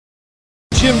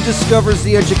Jim discovers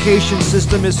the education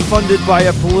system is funded by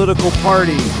a political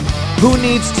party. Who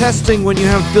needs testing when you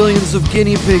have billions of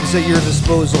guinea pigs at your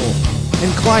disposal?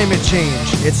 And climate change.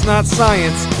 It's not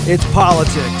science, it's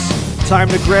politics. Time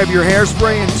to grab your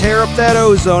hairspray and tear up that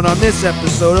ozone on this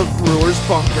episode of Brewer's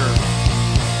Bunker.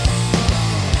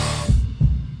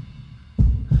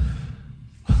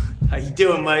 How you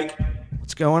doing, Mike?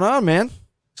 What's going on, man?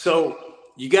 So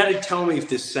you got to tell me if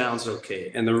this sounds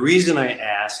okay. And the reason I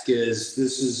ask is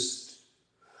this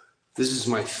is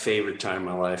my favorite time in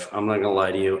my life. I'm not gonna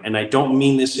lie to you, and I don't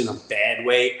mean this in a bad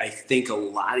way. I think a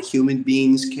lot of human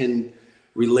beings can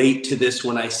relate to this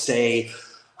when I say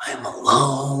I'm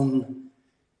alone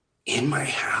in my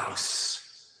house.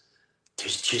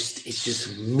 It's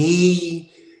just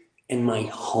me and my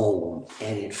home,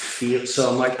 and it feels so.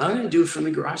 I'm like, I'm gonna do it from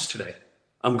the garage today.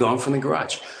 I'm going from the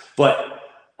garage, but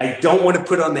I don't want to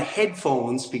put on the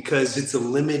headphones because it's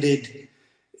limited,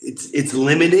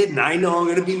 and I know I'm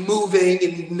going to be moving,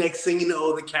 and next thing you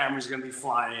know, the camera's going to be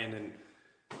flying, and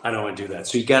I don't want to do that.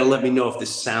 So you got to let me know if this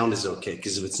sound is okay,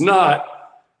 because if it's not,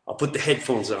 I'll put the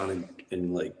headphones on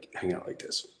and like hang out like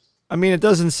this. I mean, it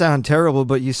doesn't sound terrible,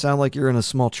 but you sound like you're in a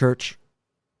small church.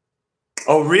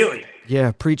 Oh, really?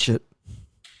 Yeah, preach it.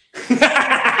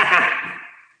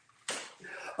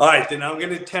 All right, then I'm going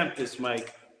to attempt this,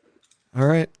 Mike. All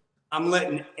right. I'm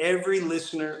letting every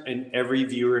listener and every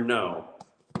viewer know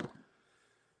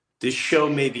this show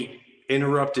may be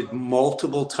interrupted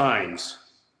multiple times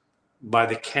by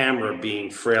the camera being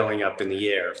frailing up in the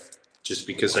air just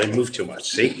because I move too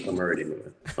much. See, I'm already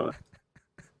moving.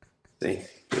 See,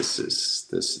 this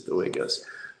is the way it goes.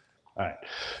 All right.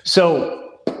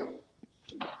 So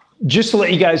just to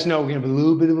let you guys know, we're going to have a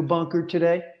little bit of a bunker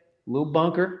today, a little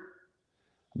bunker.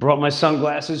 Brought my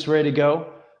sunglasses ready to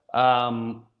go. I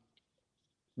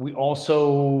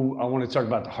want to talk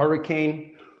about the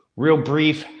hurricane, real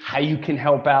brief, how you can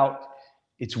help out.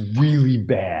 It's really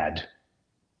bad.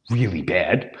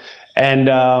 And,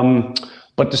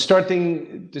 but to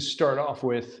start off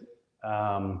with,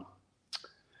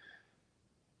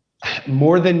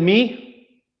 More Than Me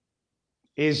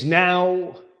is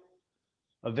now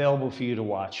available for you to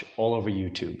watch all over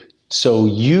YouTube. So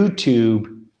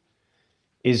YouTube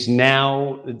is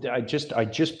now, I just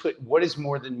put, what is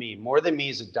More Than Me? More Than Me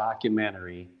is a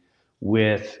documentary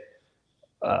with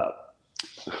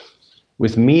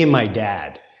me and my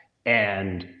dad.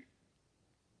 And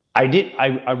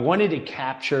I wanted to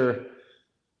capture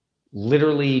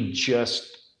literally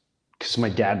just because my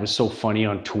dad was so funny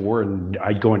on tour, and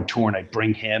I'd go on tour and I'd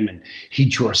bring him, and he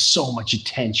drew so much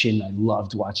attention. I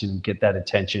loved watching him get that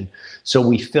attention. So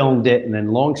we filmed it, and then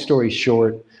long story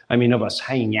short, of us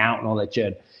hanging out and all that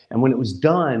shit. And when it was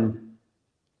done,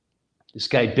 this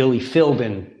guy, William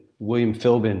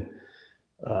Philbin,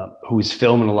 who was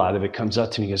filming a lot of it, comes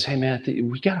up to me and goes, "Hey man,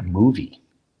 we got a movie."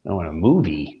 I went, "A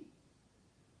movie?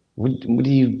 What do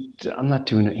you, I'm not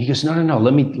doing it." He goes, No,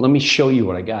 let me show you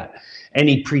what I got. And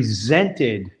he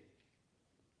presented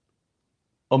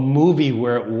a movie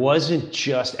where it wasn't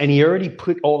just, and he already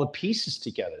put all the pieces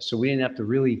together. So we didn't have to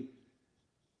really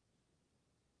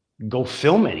go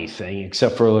film anything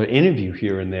except for an interview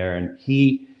here and there. And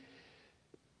he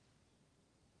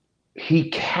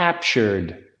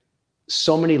captured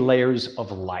so many layers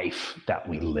of life that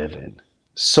we live in,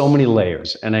 so many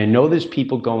layers. And I know there's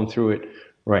people going through it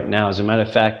right now. As a matter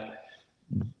of fact,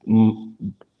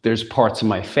 there's parts of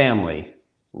my family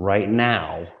right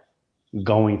now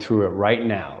going through it right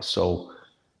now. So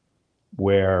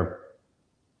where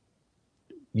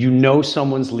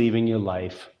someone's leaving your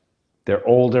life, they're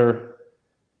older,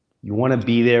 you want to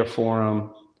be there for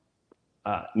them.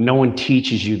 No one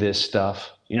teaches you this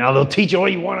stuff. They'll teach you all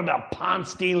you want about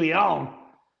Ponce de Leon.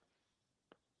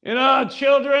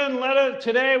 Children,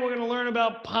 today we're going to learn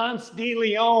about Ponce de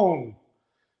Leon,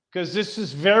 because this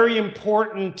is very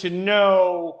important to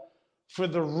know for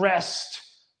the rest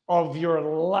of your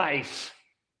life.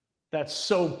 That's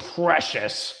so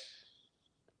precious.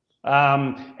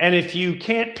 And if you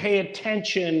can't pay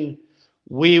attention,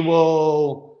 we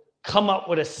will come up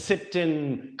with a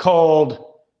symptom called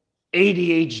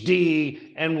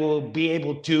ADHD, and we'll be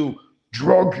able to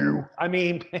drug you.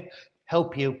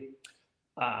 Help you.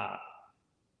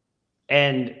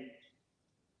 And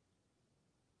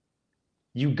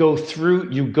you go through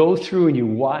and you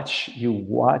watch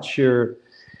your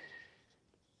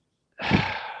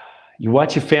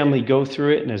family go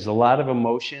through it, and there's a lot of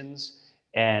emotions.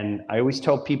 And I always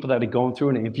tell people that are going through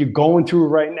it, and if you're going through it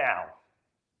right now,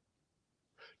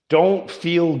 don't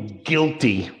feel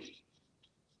guilty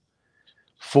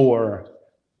for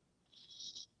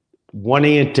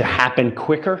wanting it to happen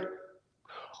quicker,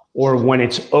 or when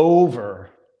it's over,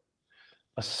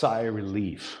 a sigh of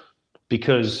relief,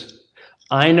 because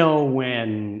I know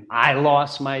when I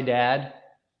lost my dad,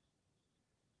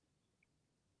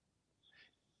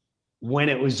 when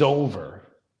it was over,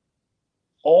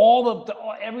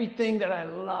 everything that I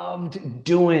loved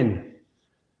doing,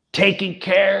 taking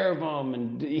care of him,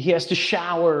 and he has to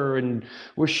shower, and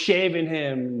we're shaving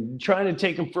him, trying to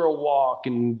take him for a walk,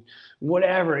 and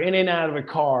whatever, in and out of a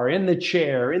car, in the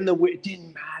chair, it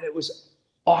didn't matter. It was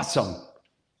awesome.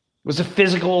 Was it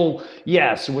physical?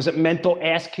 Yes. Was it mental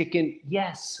ass kicking?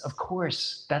 Yes, of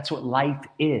course. That's what life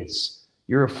is.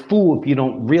 You're a fool if you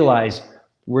don't realize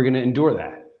we're going to endure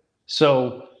that.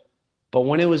 So, but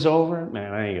when it was over,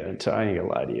 man, I ain't gonna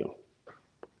lie to you.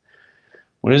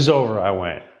 When it was over, I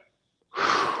went,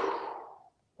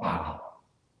 wow,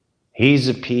 he's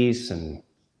at peace and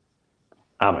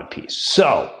I'm at peace.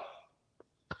 So,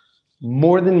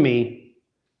 More Than Me,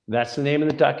 that's the name of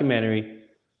the documentary.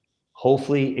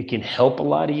 Hopefully it can help a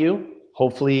lot of you.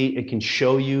 Hopefully it can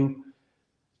show you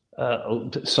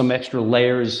some extra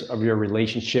layers of your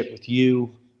relationship with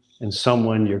you and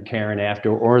someone you're caring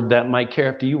after, or that might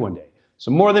care after you one day.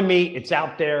 So More Than Me, it's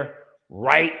out there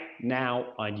right now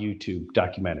on YouTube,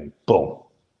 documentary. Boom.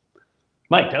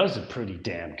 Mike, that was a pretty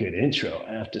damn good intro,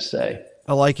 I have to say.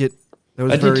 I like it. That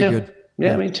was very good.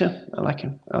 Yeah, me too. I like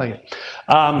it.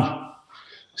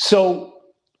 So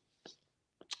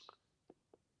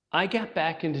I got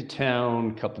back into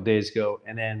town a couple of days ago,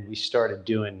 and then we started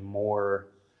doing more.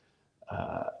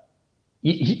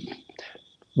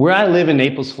 Where I live in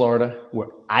Naples, Florida, where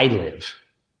I live,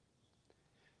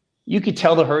 you could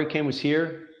tell the hurricane was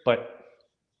here, but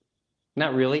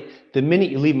not really. The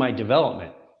minute you leave my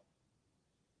development,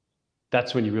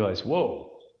 that's when you realize,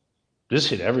 whoa, this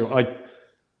hit everyone.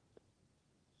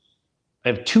 I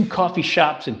have 2 coffee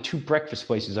shops and 2 breakfast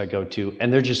places I go to,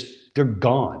 and they're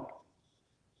gone.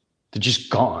 They're just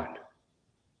gone.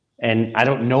 And I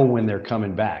don't know when they're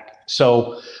coming back.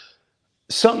 So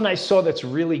something I saw that's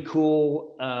really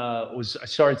cool was I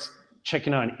started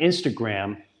checking on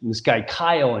Instagram, and this guy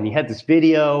Kyle, and he had this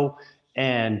video.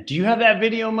 And do you have that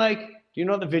video, Mike? Do you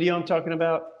know the video I'm talking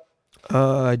about?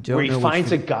 I don't know. Where he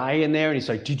finds a guy in there, and he's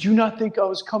like, "Did you not think I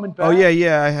was coming back?" Oh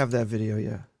yeah, I have that video.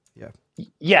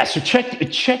 Yeah. So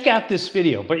check out this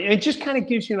video, but it just kind of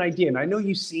gives you an idea. And I know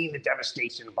you've seen the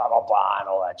devastation, blah blah blah, and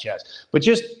all that jazz. But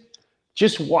just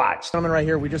watch. Gentleman right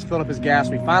here, we just filled up his gas.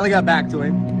 We finally got back to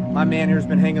him. My man here has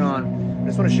been hanging on. I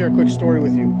just want to share a quick story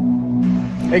with you.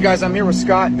 Hey guys, I'm here with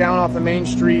Scott down off the main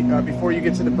street before you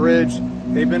get to the bridge.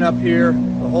 They've been up here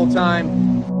the whole time.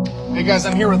 Hey guys,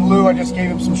 I'm here with Lou. I just gave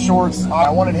him some shorts. I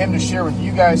wanted him to share with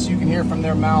you guys so you can hear from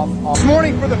their mouth. This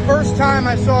morning, for the first time,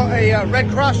 I saw a Red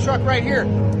Cross truck right here.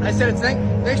 I said,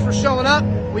 thanks for showing up.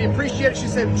 We appreciate it. She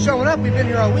said, showing up? We've been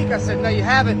here all week. I said, no, you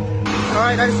haven't. All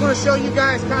right, I just want to show you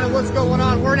guys kind of what's going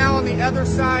on. We're now on the other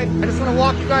side. I just want to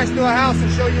walk you guys through a house and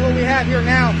show you what we have here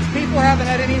now. These people haven't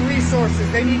had any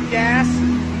resources. They need gas.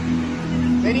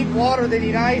 They need water, they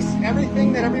need ice.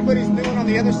 Everything that everybody's doing on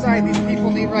the other side, these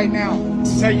people need right now.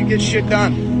 This is how you get shit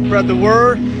done. Spread the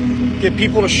word, get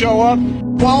people to show up.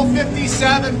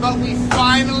 12:57, but we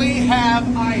finally have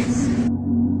ice.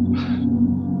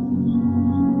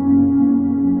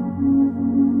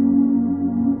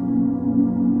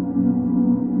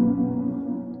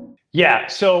 Yeah,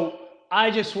 so I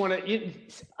just want to,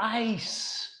 it's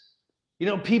ice. You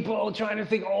know, people are trying to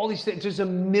think all these things. There's a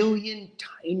million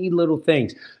tiny little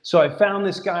things. So I found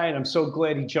this guy, and I'm so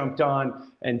glad he jumped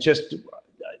on, and just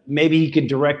maybe he could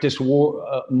direct us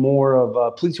more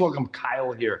of, please welcome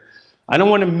Kyle here. I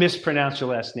don't want to mispronounce your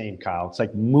last name, Kyle. It's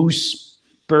like Mossberger.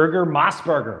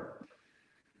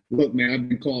 Look, man, I've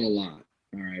been called a lot.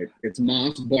 All right. It's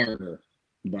Mossberger.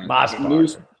 But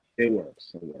Mossberger. It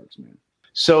works, man.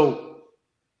 So,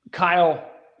 Kyle,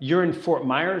 you're in Fort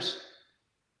Myers?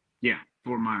 Yeah,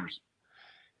 Fort Myers.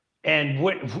 And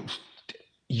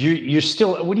you're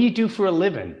still, what do you do for a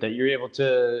living that you're able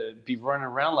to be running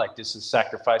around like this and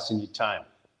sacrificing your time?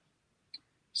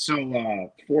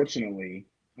 So fortunately,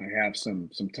 I have some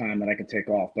time that I can take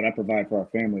off, but I provide for our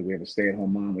family. We have a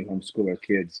stay-at-home mom. We homeschool our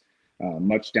kids,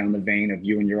 much down the vein of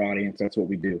you and your audience. That's what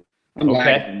we do. I'm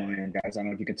lagging on my end, guys. I don't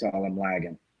know if you can tell I'm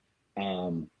lagging.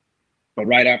 But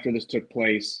right after this took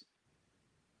place,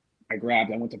 I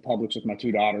went to Publix with my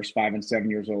 2 daughters, 5 and 7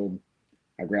 years old.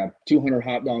 I grabbed 200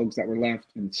 hot dogs that were left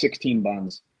and 16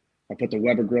 buns. I put the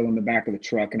Weber grill in the back of the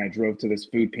truck, and I drove to this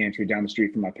food pantry down the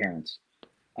street from my parents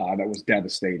that was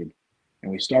devastated.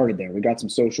 And we started there. We got some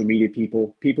social media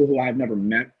people who I've never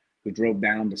met, who drove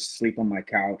down to sleep on my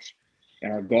couch.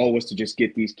 And our goal was to just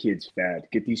get these kids fed,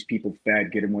 get these people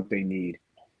fed, get them what they need.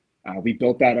 We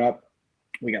built that up.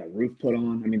 We got a roof put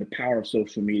on. I mean, the power of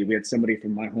social media. We had somebody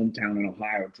from my hometown in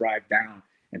Ohio drive down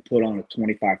and put on a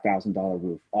 $25,000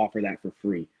 roof, offer that for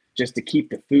free, just to keep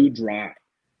the food dry,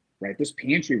 right? This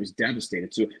pantry was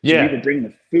devastated. So we were bringing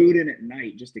the food in at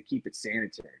night just to keep it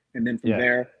sanitary. And then from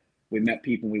there, we met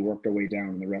people and we worked our way down,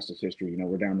 and the rest is history. You know,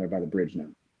 we're down there by the bridge now.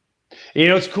 You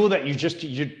know, it's cool that you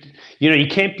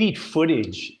can't beat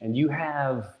footage, and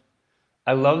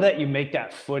I love that you make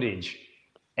that footage,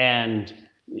 and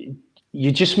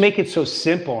you just make it so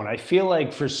simple. And I feel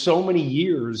like for so many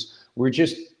years, we're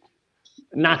just,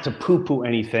 not to poo-poo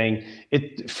anything,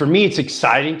 for me, it's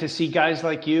exciting to see guys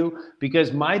like you,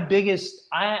 because my biggest,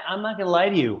 I'm not gonna lie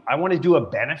to you, I want to do a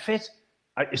benefit.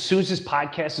 As soon as this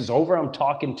podcast is over, I'm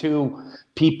talking to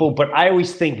people, but I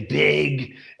always think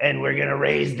big, and we're gonna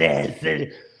raise this,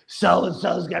 and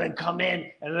so-and-so's gonna come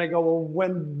in, and then I go, well,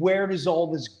 where does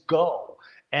all this go?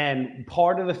 And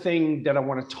part of the thing that I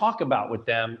want to talk about with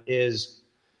them is,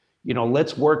 you know,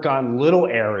 let's work on little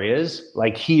areas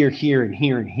like here, here, and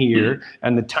here, and here,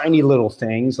 and the tiny little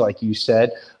things, like you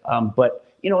said. But,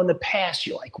 you know, in the past,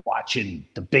 you're like watching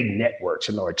the big networks,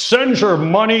 and they're like, send your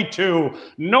money to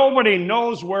nobody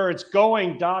knows where it's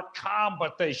going.com,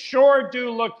 but they sure do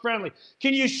look friendly.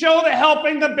 Can you show the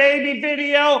helping the baby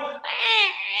video?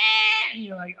 And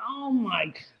you're like, oh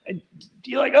my God,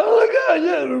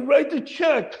 yeah, write the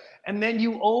check. And then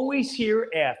you always hear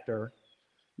after,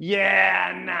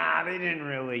 yeah, nah, they didn't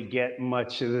really get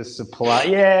much of the supply.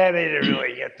 Yeah, they didn't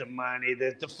really get the money.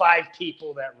 The 5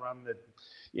 people that run the,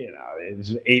 you know,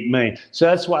 it's 8 million. So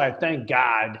that's why I thank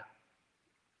God.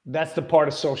 That's the part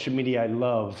of social media I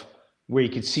love, where you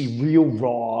can see real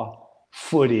raw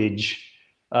footage.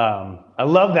 I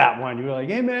love that one. You're like,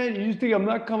 hey man, you think I'm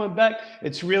not coming back?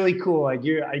 It's really cool. Like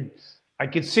I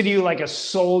consider you like a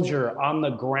soldier on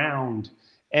the ground,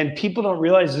 and people don't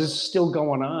realize this is still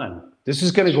going on. This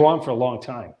is going to go on for a long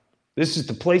time.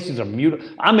 The places are mutable.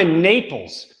 I'm in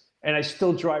Naples, and I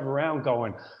still drive around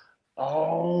going,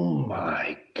 oh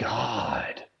my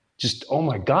God. Just, oh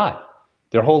my God.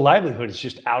 Their whole livelihood is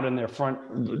just out in the front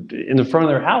of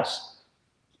their house.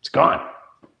 It's gone.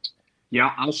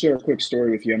 Yeah, I'll share a quick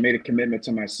story with you. I made a commitment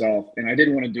to myself, and I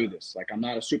didn't want to do this. Like, I'm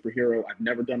not a superhero. I've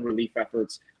never done relief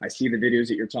efforts. I see the videos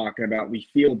that you're talking about. We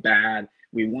feel bad.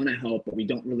 We want to help, but we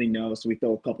don't really know. So we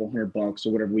throw a couple $100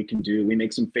 or whatever we can do. We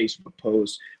make some Facebook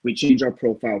posts. We change our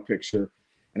profile picture.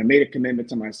 And I made a commitment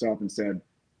to myself and said,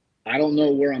 I don't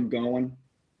know where I'm going,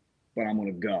 but I'm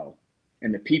going to go.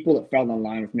 And the people that fell in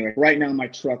line with me, like right now, my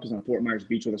truck is on Fort Myers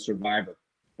Beach with a survivor.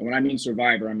 And when I mean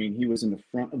survivor, I mean he was in the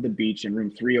front of the beach in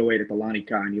room 308 at the Lani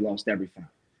Kai, and he lost everything.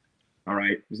 All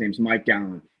right. His name's Mike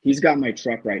Gallen. He's got my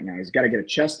truck right now. He's got to get a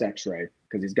chest x-ray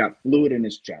because he's got fluid in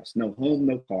his chest. No home,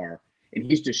 no car. And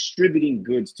he's distributing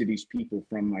goods to these people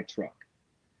from my truck.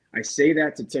 I say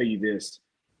that to tell you this.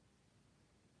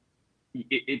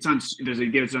 It's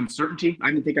uncertainty. I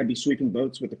didn't think I'd be sweeping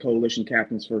boats with the Coalition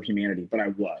Captains for Humanity, but I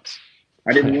was.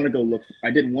 I didn't want to go look.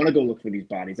 I didn't want to go look for these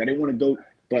bodies. I didn't want to go.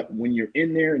 But when you're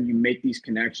in there and you make these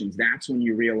connections, that's when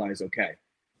you realize, okay,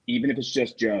 even if it's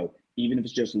just Joe, even if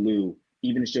it's just Lou,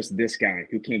 even if it's just this guy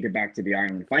who can't get back to the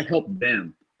island, if I help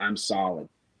them, I'm solid.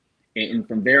 And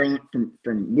from there on,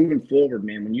 from moving forward,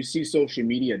 man, when you see social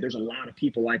media, there's a lot of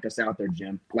people like us out there,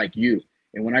 Jim, like you.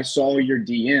 And when I saw your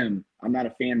DM, I'm not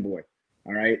a fanboy,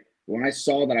 all right? When I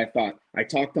saw that, I thought, I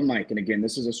talked to Mike, and again,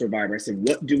 this is a survivor. I said,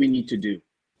 what do we need to do?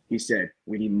 He said,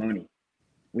 we need money.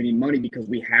 We need money because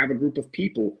we have a group of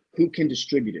people who can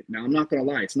distribute it. Now, I'm not going to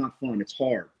lie. It's not fun. It's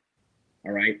hard.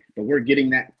 All right. But we're getting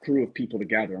that crew of people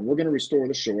together, and we're going to restore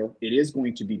the shore. It is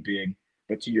going to be big.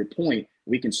 But to your point,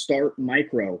 we can start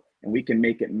micro and we can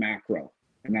make it macro.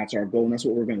 And that's our goal. And that's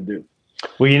what we're going to do.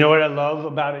 Well, you know what I love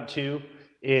about it too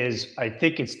is I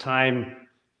think it's time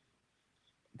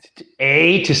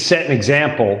to set an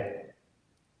example,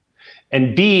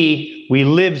 and B, we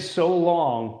live so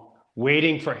long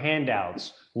waiting for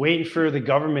handouts, waiting for the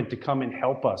government to come and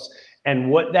help us.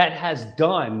 And what that has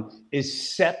done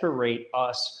is separate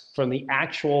us from the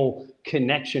actual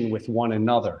connection with one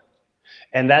another.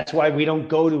 And that's why we don't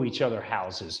go to each other's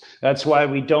houses. That's why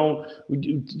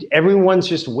everyone's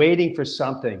just waiting for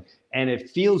something. And it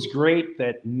feels great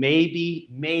that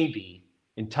maybe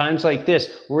in times like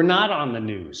this, we're not on the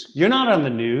news. You're not on the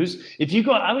news. If you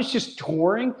go, I was just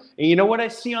touring, and you know what I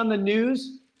see on the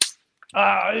news?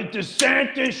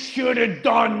 DeSantis should have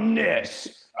done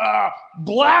this.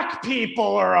 Black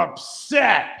people are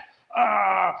upset.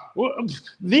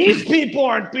 These people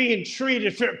aren't being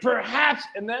treated fair. Perhaps,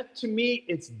 and that to me,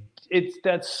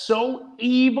 that's so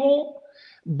evil.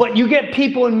 But you get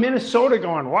people in Minnesota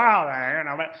going,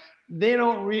 "Wow, they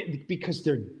don't because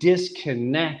they're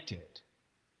disconnected."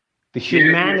 The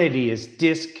humanity is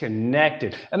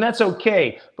disconnected, and that's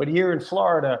okay. But here in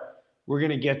Florida, we're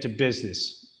going to get to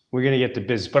business.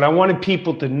 But I wanted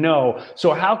people to know.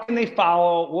 So how can they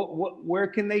follow? Where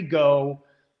can they go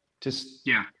to?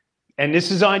 Yeah. And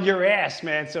this is on your ass,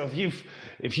 man. So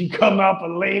if you come up a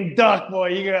lame duck, boy,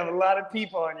 you're going to have a lot of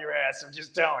people on your ass. I'm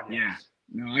just telling you. Yeah.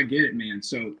 No, I get it, man.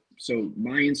 So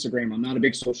my Instagram, I'm not a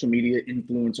big social media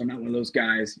influencer. I'm not one of those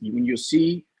guys. When you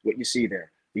see what you see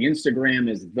there, the Instagram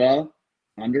is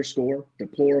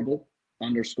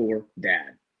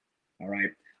 _deplorable_dad. All right.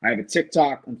 I have a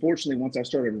TikTok. Unfortunately, once I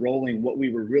started rolling what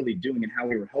we were really doing and how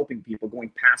we were helping people,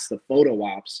 going past the photo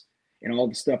ops and all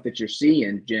the stuff that you're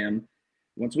seeing, Jim,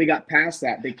 once we got past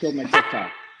that, they killed my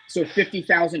TikTok. So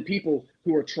 50,000 people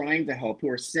who are trying to help, who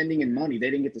are sending in money,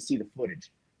 they didn't get to see the footage.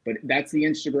 But that's the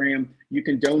Instagram. You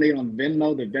can donate on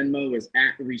Venmo. The Venmo is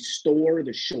at Restore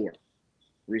the Shore.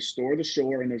 Restore the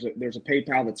Shore. And there's a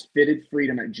PayPal that's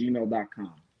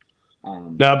fittedfreedom@gmail.com.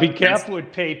 Now be careful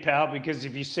with PayPal, because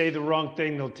if you say the wrong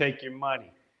thing, they'll take your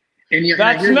money.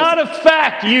 That's not a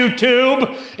fact,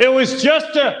 YouTube. It was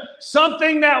just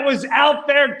something that was out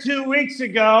there 2 weeks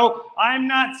ago. I'm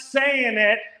not saying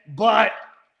it, but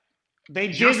they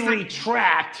did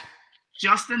retract.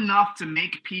 Just enough to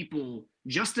make people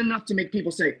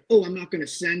say, "Oh, I'm not going to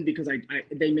send because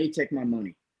they may take my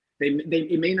money.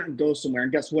 It may not go somewhere."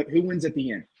 And guess what? Who wins at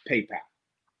the end? PayPal.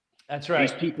 That's right.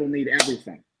 These people need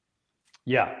everything.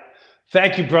 Yeah.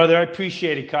 Thank you, brother. I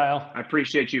appreciate it, Kyle. I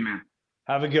appreciate you, man.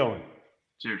 Have a good one.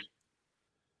 Cheers.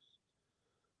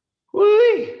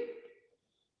 Woo-wee.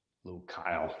 Little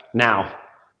Kyle. Now,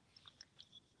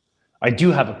 I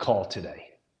do have a call today.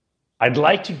 I'd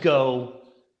like to go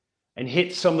and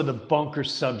hit some of the bunker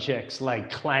subjects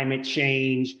like climate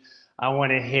change. I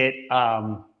want to hit,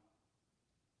 I'm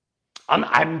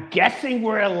guessing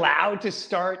we're allowed to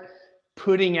start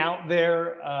putting out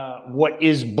there what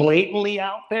is blatantly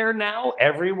out there now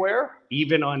everywhere,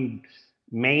 even on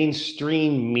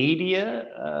mainstream media,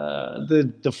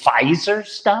 the Pfizer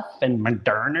stuff and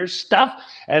Moderna stuff.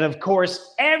 And of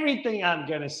course, everything I'm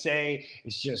going to say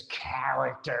is just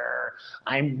character.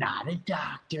 I'm not a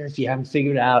doctor, if you haven't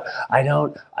figured out.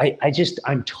 I'm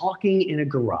talking in a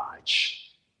garage.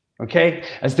 Okay?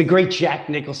 As the great Jack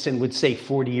Nicholson would say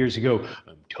 40 years ago,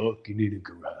 I'm talking in a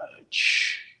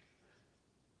garage.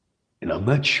 And I'm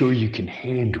not sure you can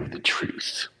handle the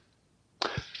truth.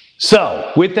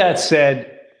 So, with that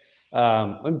said,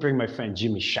 let me bring my friend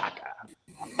Jimmy Shaka.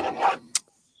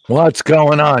 What's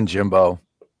going on, Jimbo?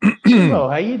 Jimbo,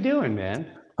 how you doing, man?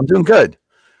 I'm doing good.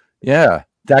 Yeah,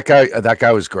 that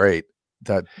guy was great.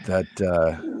 What?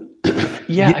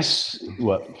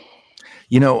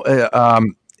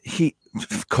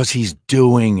 Because he's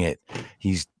doing it.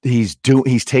 He's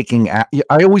taking. I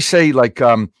always say, like,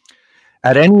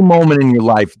 at any moment in your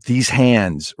life, these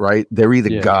hands, right? They're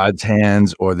either God's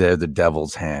hands or they're the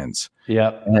devil's hands.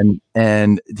 Yeah.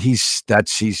 And he's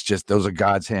just, those are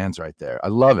God's hands right there. I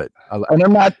love it. And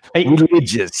I'm not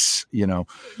religious, No,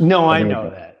 I know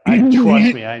that.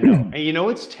 Trust me, I know. And you know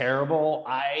what's terrible?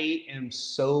 I am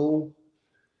so,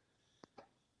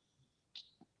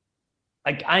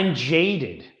 like, I'm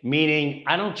jaded, meaning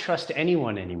I don't trust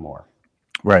anyone anymore.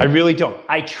 Right. I really don't.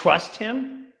 I trust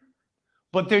him.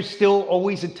 But there's still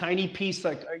always a tiny piece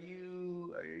like, are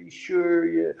you sure?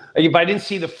 Yeah. Like, if I didn't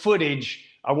see the footage,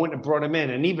 I wouldn't have brought him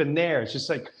in. And even there, it's just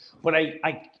like, but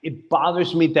it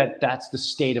bothers me that that's the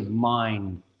state of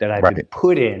mind that I've been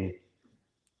put in.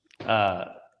 By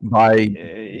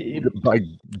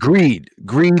greed.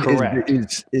 Greed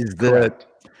is the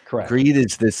correct. Greed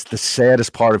is the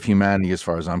saddest part of humanity, as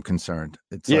far as I'm concerned.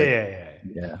 It's yeah.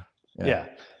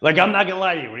 Like, I'm not gonna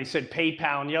lie to you. When he said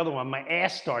PayPal and the other one, my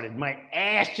ass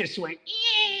just went.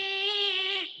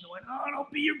 Oh,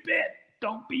 don't be your bit.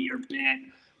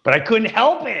 But I couldn't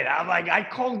help it. I'm like, I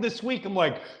called this week. I'm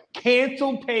like,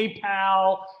 cancel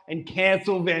PayPal and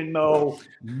cancel Venmo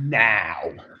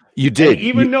now. You did. And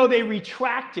even though they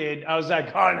retracted, I was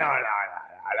like, oh no.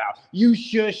 You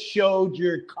just showed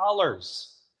your colors.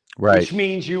 Right. Which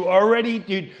means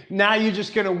now you're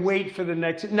just going to wait for the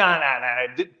next. No.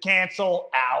 Cancel,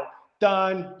 out,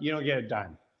 done. You don't get it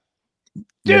done.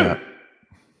 Dude,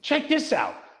 check this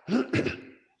out.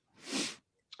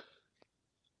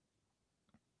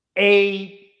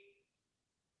 I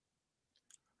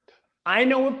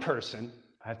know a person.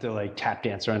 I have to tap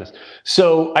dance around this.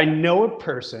 So I know a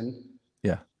person.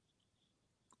 Yeah.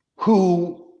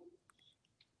 Who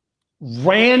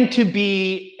ran to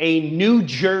be a New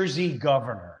Jersey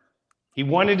governor. He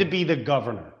wanted to be the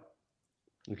governor.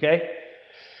 Okay?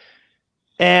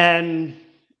 And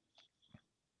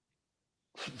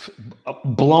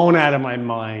blown out of my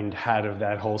mind how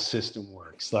that whole system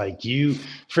works. Like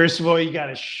first of all, you got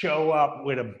to show up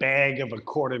with a bag of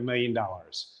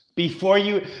 $250,000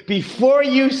 before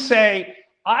you say,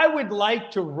 I would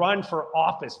like to run for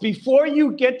office. Before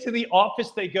you get to the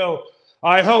office, they go,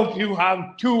 I hope you have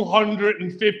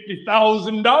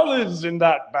 $250,000 in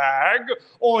that bag,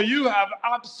 or you have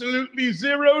absolutely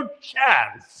zero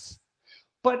chance.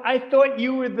 But I thought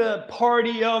you were the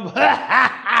party of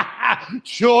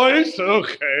choice.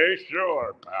 Okay,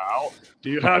 sure, pal. Do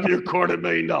you have your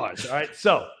 $250,000? All right.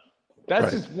 So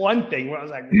that's just one thing where I was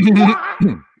like, what?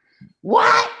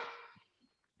 What?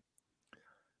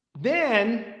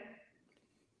 Then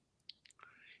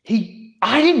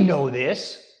I didn't know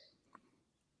this.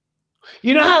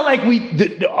 You know how like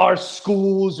our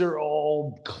schools are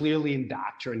all clearly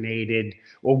indoctrinated,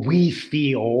 or we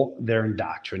feel they're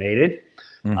indoctrinated.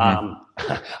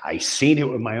 Mm-hmm. I seen it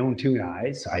with my own two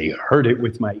eyes. I heard it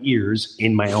with my ears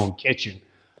in my own kitchen.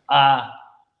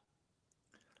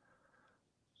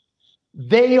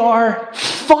 They are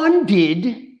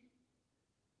funded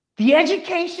the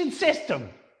education system.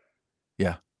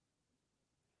 Yeah.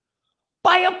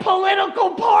 By a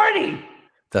political party.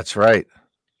 That's right.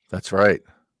 That's right.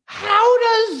 How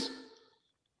does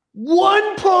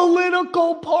one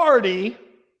political party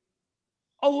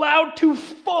allowed to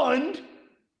fund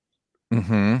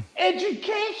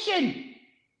education?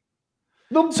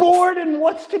 The board and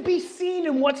what's to be seen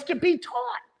and what's to be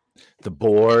taught. The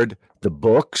board, the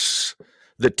books,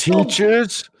 the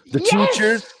teachers,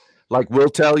 teachers, like we'll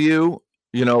tell you,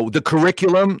 the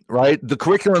curriculum, right? The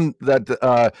curriculum that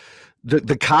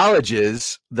the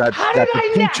colleges that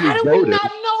the teachers how did we not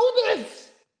know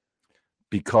this?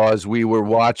 Because we were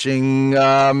watching,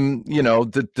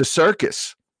 the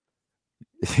circus.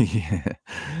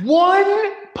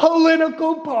 One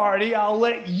political party, I'll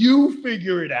let you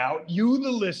figure it out. You,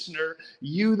 the listener,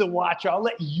 you, the watcher, I'll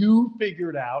let you figure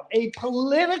it out. A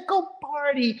political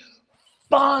party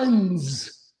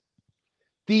funds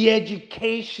the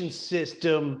education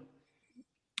system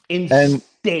in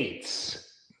states.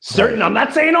 Certain, I'm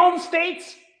not saying all the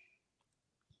states,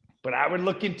 but I would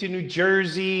look into New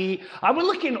Jersey. I would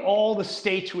look in all the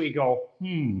states where you go,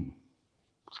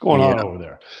 what's going on over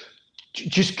there?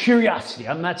 Just curiosity.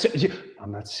 I'm not saying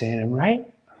I'm right.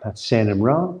 I'm not saying I'm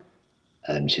wrong.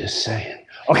 I'm just saying.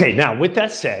 Okay, now with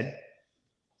that said,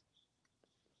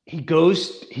 he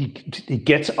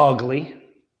gets ugly.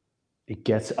 It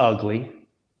gets ugly.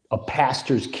 A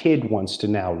pastor's kid wants to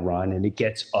now run, and it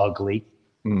gets ugly.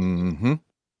 Mm-hmm.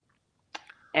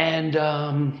 And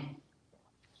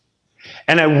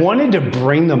I wanted to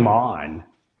bring them on,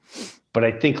 but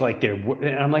I think like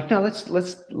and I'm like, no,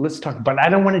 let's talk. But I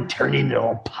don't want to turn into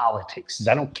all politics, because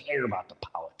I don't care about the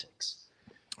politics.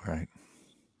 Right.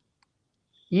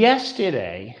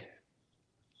 Yesterday,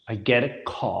 I get a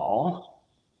call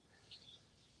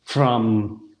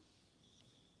from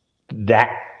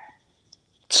that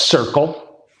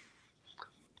circle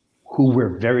who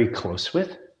we're very close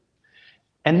with.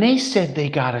 And they said they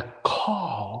got a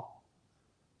call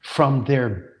from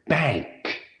their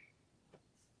bank.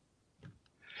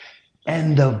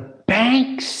 And the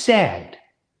bank said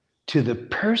to the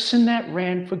person that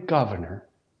ran for governor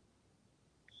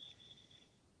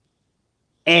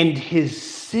and his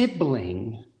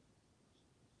sibling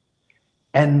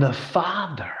and the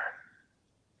father,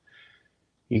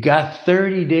 you got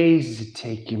 30 days to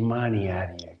take your money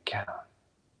out of your account.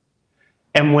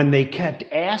 And when they kept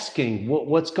asking,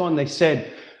 what's going on? They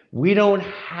said, we don't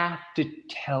have to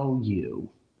tell you.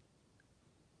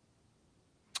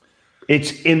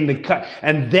 It's in the cut.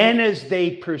 And then as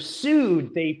they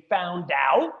pursued, they found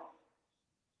out,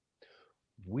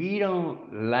 we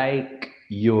don't like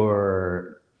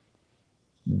your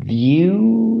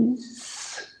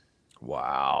views.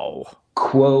 Wow.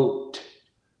 Quote,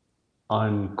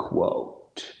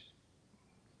 unquote.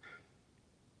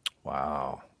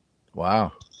 Wow.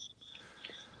 Wow.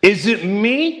 Is it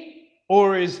me,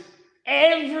 or is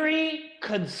every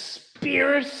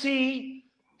conspiracy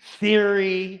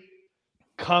theory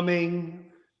coming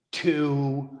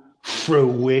to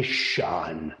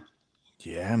fruition?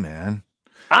 Yeah, man.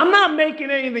 I'm not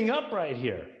making anything up right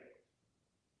here.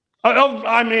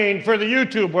 I mean, for the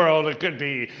YouTube world, it could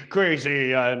be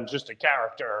crazy and just a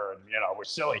character, and we're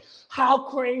silly. How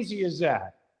crazy is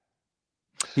that?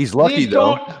 He's lucky,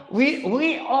 though.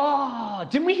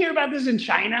 Didn't we hear about this in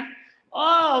China?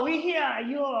 Oh, we hear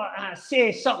you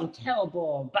say something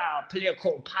terrible about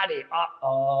political party.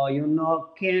 You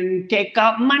can take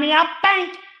out money out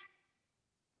bank.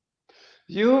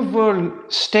 You will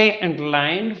stay in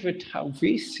line with how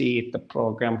we see the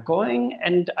program going,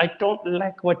 and I don't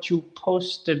like what you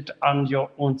posted on your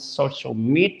own social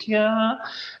media.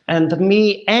 And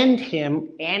me and him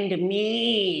and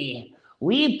me,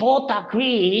 we both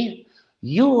agree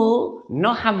you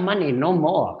no have money no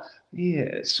more.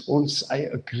 Yes, once I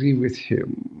agree with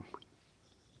him.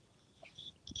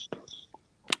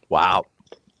 Wow.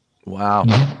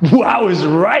 I was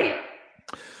right.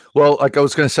 Well, like I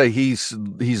was going to say, he's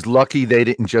lucky they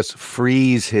didn't just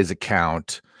freeze his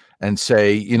account and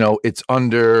say, it's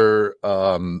under,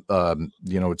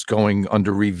 it's going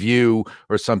under review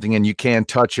or something, and you can't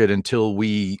touch it until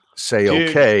we say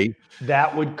okay.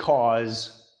 That would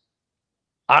cause,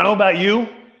 I don't know about you,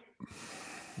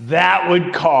 that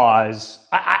would cause,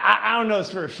 I don't know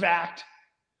this for a fact.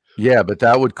 Yeah, but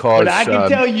that would cause. But I can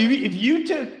tell you, if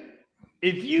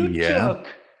you took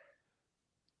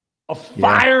a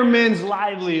fireman's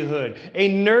livelihood, a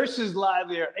nurse's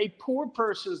livelihood, a poor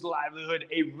person's livelihood,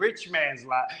 a rich man's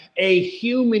livelihood, a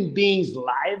human being's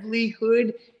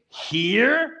livelihood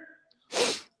here,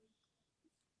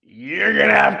 you're going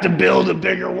to have to build a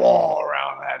bigger wall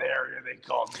around that area they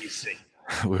call DC.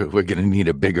 We're going to need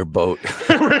a bigger boat.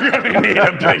 We're going to need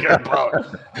a bigger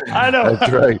boat. I know.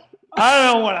 That's right. I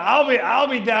don't want to. I'll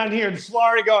be down here in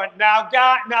Florida going, now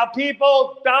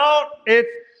people,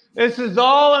 this is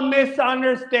all a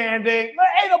misunderstanding.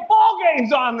 Hey, the ball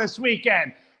game's on this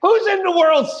weekend. Who's in the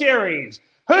World Series?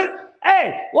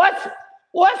 Hey, what's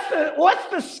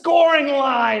the scoring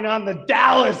line on the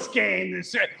Dallas game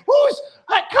this year?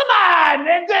 Come on,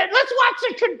 let's watch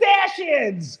the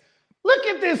Kardashians. Look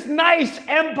at this nice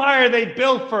empire they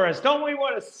built for us. Don't we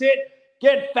want to sit,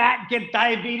 get fat, get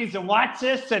diabetes, and watch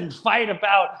this and fight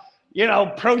about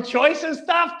pro-choice and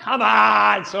stuff? Come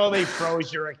on. So they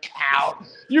froze your account.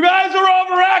 You guys are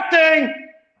overacting.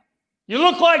 You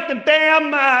look like the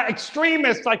damn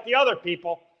extremists like the other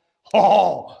people.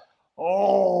 Oh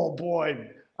boy.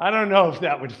 I don't know if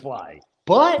that would fly.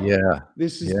 But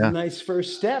this is a nice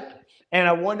first step. And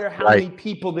I wonder how many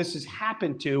people this has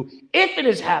happened to, if it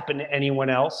has happened to anyone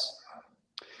else.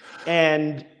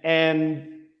 And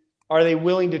are they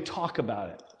willing to talk about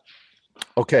it?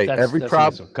 Okay, every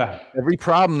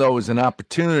problem though is an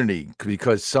opportunity,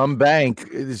 because some bank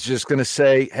is just going to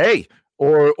say, "Hey,"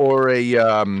 or a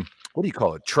what do you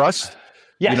call it? Trust?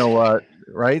 Yes.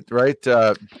 Right.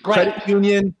 Credit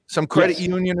union, some credit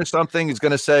union or something is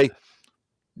going to say,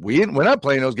 "We're not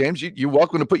playing those games. You're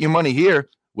welcome to put your money here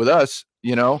with us."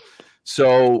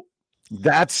 So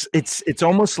it's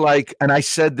almost like, and I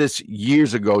said this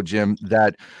years ago, Jim,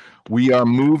 that we are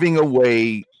moving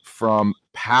away from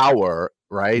power,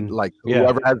 right? Like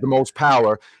whoever has the most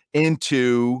power,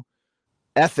 into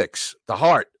ethics, the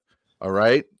heart. All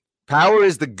right. Power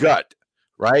is the gut,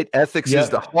 right? Ethics is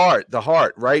the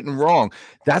heart, right and wrong.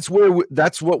 That's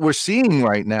what we're seeing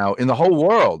right now in the whole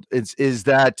world. Is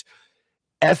that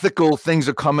ethical things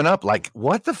are coming up? Like,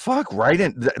 what the fuck? Right?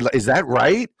 Is that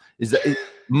right? Do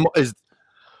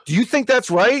you think that's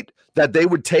right? That they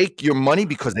would take your money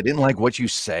because they didn't like what you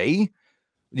say?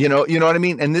 You know what I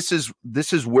mean? And this is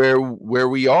where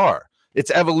we are. It's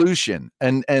evolution,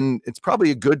 and it's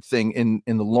probably a good thing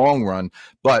in the long run.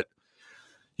 But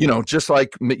just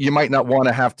like you might not want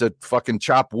to have to fucking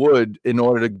chop wood in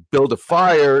order to build a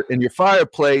fire in your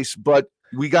fireplace, but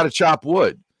we got to chop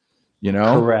wood.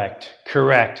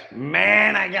 Correct.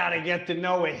 Man, I gotta get to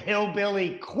know a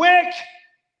hillbilly quick.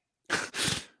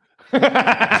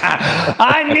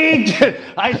 I need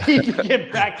to get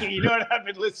back in. You know what I've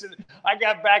been listening? I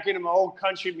got back into my old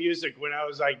country music when I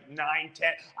was like 9,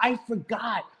 10. I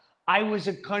forgot I was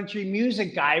a country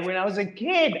music guy when I was a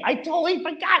kid. I totally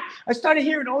forgot. I started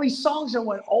hearing all these songs and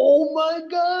went, "Oh my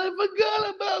God, I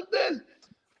forgot about this."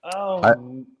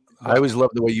 I always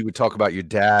loved the way you would talk about your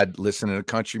dad listening to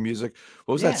country music.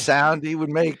 What was that sound he would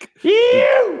make?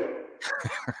 You.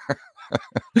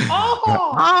 Oh,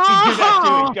 you do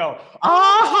that too. Go.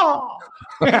 Oh.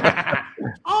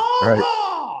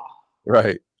 Oh.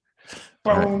 Right.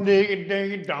 Boom, digga,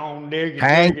 digga, dong, digga,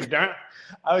 digga, dong.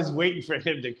 I was waiting for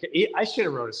him to. I should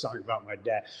have wrote a song about my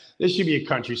dad. This should be a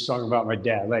country song about my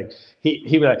dad. Like he'd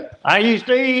be like, "I used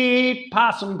to eat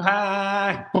possum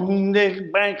pie, boom,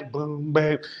 digga, bang, boom,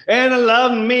 babe, and I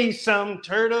love me some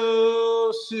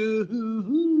turtle soup,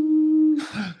 boom,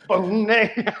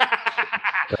 digga."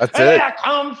 That's hey, it. I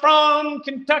come from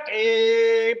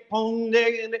Kentucky, boom,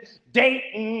 digga,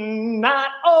 Dayton, not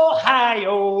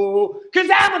Ohio, 'cause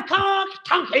I'm a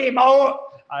Kentucky boy.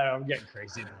 I'm getting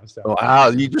crazy now. So.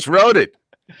 Wow, you just wrote it.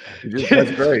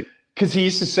 That's great. Because he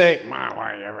used to say, "Mom,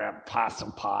 why you ever have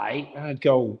possum pie?" And I'd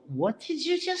go, "What did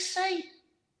you just say?"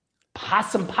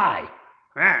 Possum pie.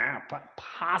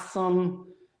 Possum.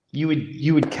 You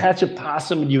would catch a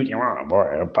possum and you would, oh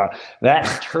boy,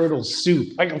 that turtle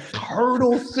soup, like a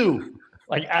turtle soup,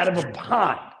 like out of a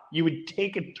pond. You would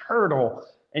take a turtle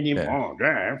and you, oh,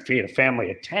 damn, feed a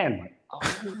family of 10. Like,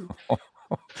 oh.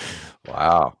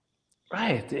 Wow.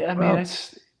 Right. I mean,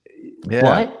 that's yeah.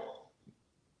 What?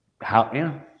 How?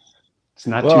 Yeah. It's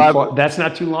not too far. That's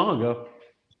not too long ago.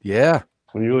 Yeah.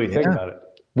 When you really think about it,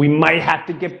 we might have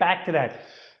to get back to that.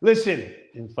 Listen,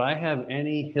 if I have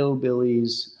any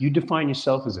hillbillies, you define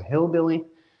yourself as a hillbilly,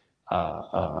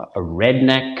 a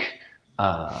redneck,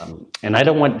 and I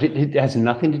don't want. It has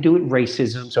nothing to do with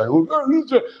racism. So I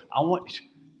want.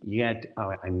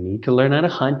 I need to learn how to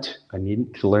hunt. I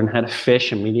need to learn how to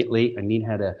fish immediately. I need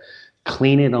how to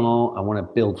clean it all. I want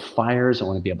to build fires. I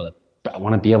want to be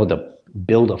able to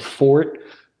build a fort.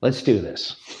 Let's do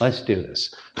this. Let's do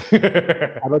this.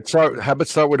 How about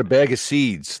start with a bag of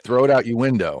seeds, throw it out your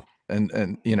window,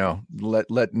 and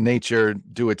let nature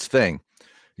do its thing.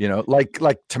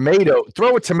 Like tomato,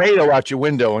 throw a tomato out your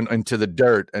window and into the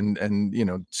dirt,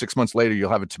 and 6 months later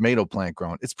you'll have a tomato plant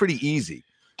growing. It's pretty easy.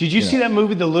 Did you see that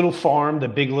movie, The Little Farm, The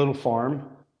Big Little Farm?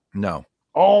 No.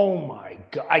 Oh my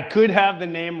God. I could have the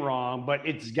name wrong, but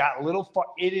it's got little farm.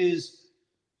 It is.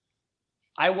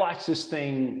 I watched this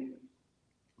thing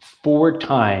 4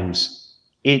 times.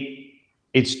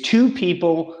 It's 2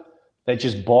 people that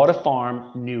just bought a farm,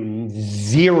 knew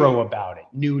zero about it,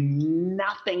 knew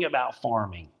nothing about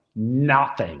farming,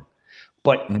 nothing.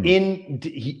 But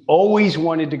he always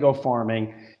wanted to go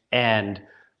farming, and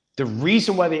the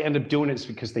reason why they end up doing it is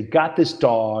because they got this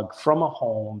dog from a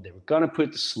home. They were going to put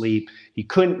it to sleep. He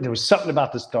couldn't. There was something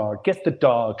about this dog. Get the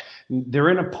dog. They're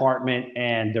in an apartment,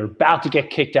 and they're about to get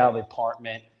kicked out of the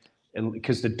apartment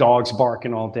because the dog's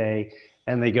barking all day.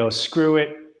 And they go, screw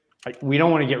it. We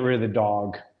don't want to get rid of the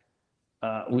dog.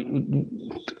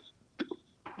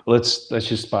 Let's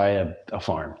just buy a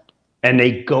farm. And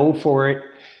they go for it.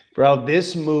 Bro,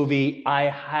 this movie,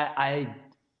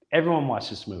 everyone watch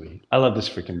this movie. I love this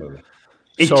freaking movie.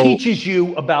 It teaches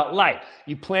you about life.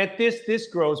 You plant this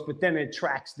grows, but then it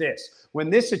attracts this. When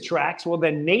this attracts, well,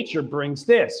 then nature brings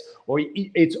this. Or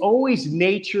it's always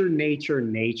nature, nature,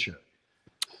 nature.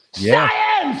 Yeah.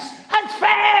 Science has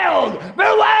failed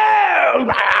the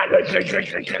world.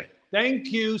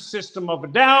 Thank you, System of a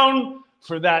Down,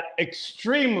 for that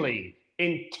extremely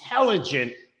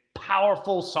intelligent,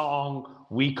 powerful song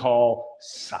we call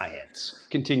Science.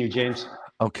 Continue, James.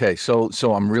 Okay, so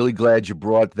I'm really glad you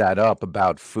brought that up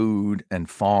about food and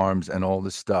farms and all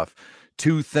this stuff.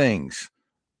 2 things.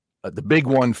 The big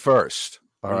one first.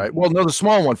 All right. Well, no, the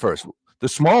small one first. The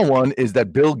small one is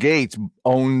that Bill Gates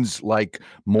owns like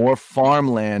more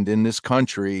farmland in this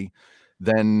country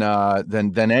than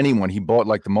anyone. He bought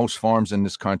like the most farms in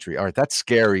this country. All right, that's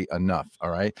scary enough.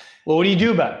 All right. Well, what do you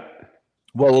do about it?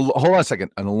 Well, hold on a second.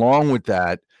 And along with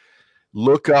that,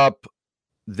 look up.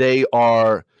 They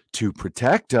are. To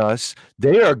protect us,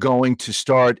 they are going to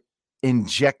start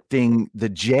injecting the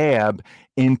jab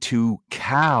into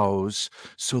cows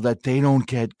so that they don't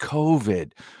get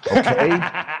COVID. Okay,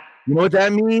 you know what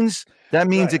that means? That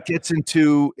means it gets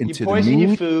into you poison the meat,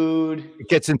 your food. It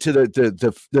gets into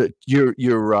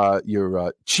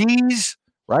your cheese,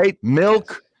 right?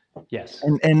 Milk. Yes.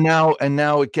 And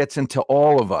now it gets into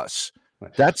all of us.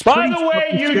 That's by the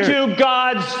way, YouTube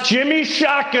gods, Jimmy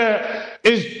Shaka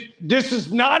this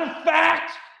is not a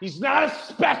fact. He's not a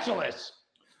specialist.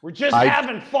 We're just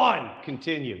having fun.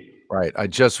 Continue. Right. I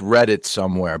just read it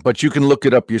somewhere, but you can look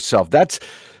it up yourself. That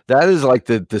is like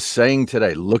the saying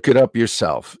today. Look it up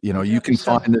yourself. You can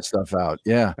find this stuff out.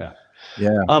 Yeah.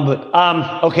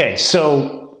 Okay.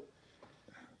 So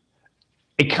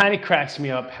it kind of cracks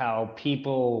me up how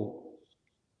people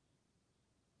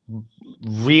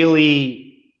really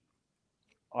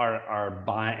are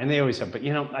buying, and they always have, but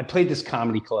I played this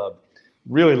comedy club,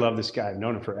 really love this guy, I've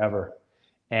known him forever,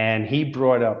 and he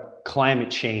brought up climate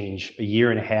change a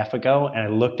year and a half ago, and I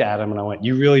looked at him and I went,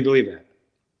 you really believe that?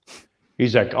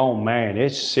 He's like, oh man,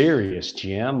 it's serious,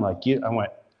 Jim. I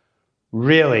went,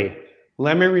 really?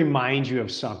 Let me remind you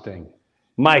of something.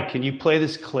 Mike, can you play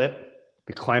this clip,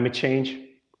 the climate change?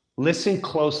 Listen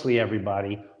closely,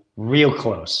 everybody, real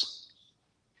close.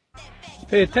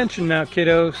 Pay attention now,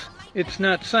 kiddos. It's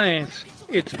not science,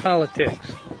 it's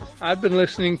politics. I've been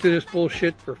listening to this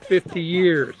bullshit for 50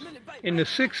 years. In the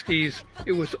 60s,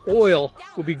 it was oil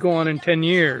will be gone in 10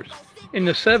 years. In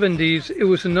the 70s, it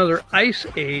was another ice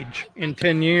age in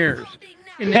 10 years.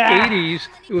 In the 80s,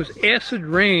 it was acid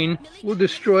rain will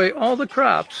destroy all the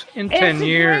crops in 10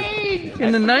 years.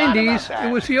 In the 90s,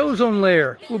 it was the ozone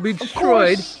layer will be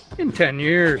destroyed in 10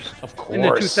 years. Of course. In the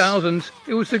 2000s,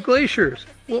 it was the glaciers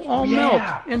will all melt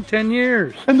in 10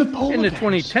 years. And the polar In the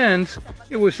bears. 2010s,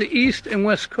 it was the east and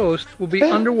west coast will be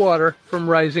underwater from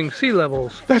rising sea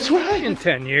levels. That's right. In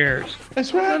 10 years.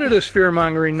 That's right. None of this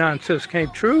fear-mongering nonsense came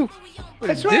true, but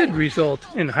That's it right. did result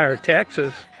in higher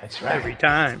taxes That's right. every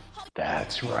time.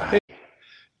 That's right.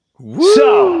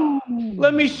 So,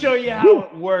 let me show you how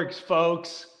it works,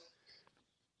 folks.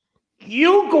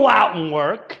 You go out and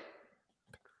work.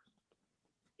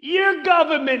 Your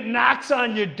government knocks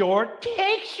on your door,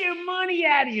 takes your money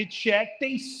out of your check.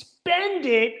 They spend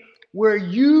it where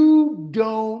you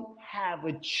don't have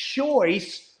a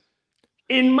choice.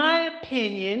 In my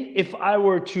opinion, if I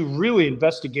were to really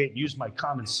investigate and use my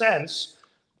common sense,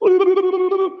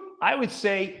 I would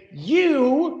say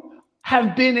you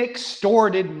have been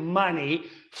extorted money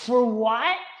for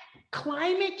what?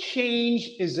 Climate change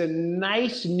is a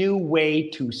nice new way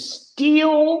to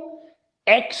steal,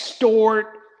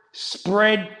 extort,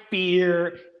 spread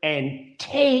fear, and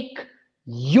take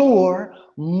your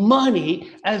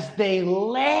money as they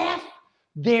laugh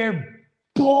their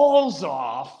balls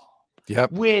off.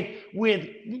 Yep.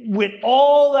 With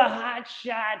all the hot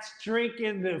shots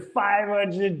drinking the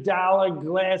 $500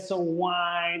 glass of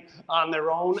wine on their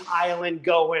own island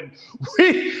going,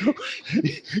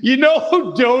 you know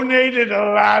who donated a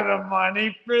lot of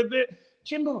money for this?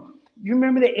 Jimbo, you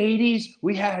remember the 80s?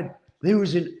 There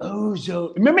was an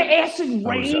ozone. Remember acid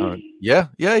rain? Yeah.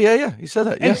 He said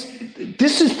that. Yeah. And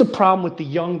this is the problem with the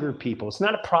younger people. It's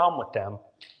not a problem with them.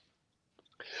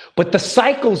 But the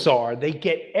cycles are, they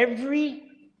get every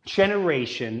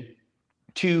generation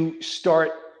to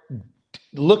start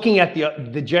looking at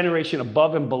the generation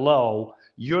above and below.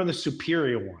 You're the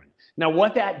superior one. Now,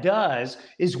 what that does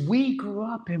is we grew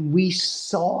up and we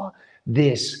saw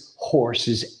this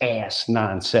horse's ass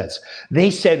nonsense. They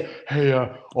said, hey,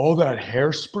 all that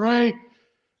hairspray,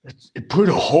 it put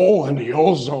a hole in the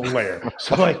ozone layer.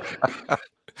 So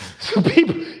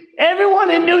people,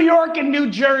 everyone in New York and New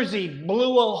Jersey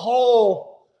blew a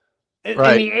hole in the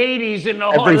 80s. And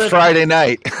every Friday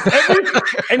night.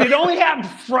 And it only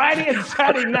happened Friday and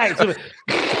Saturday night. So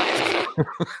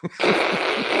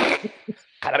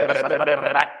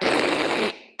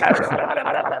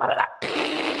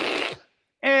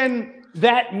and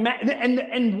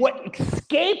what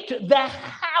escaped the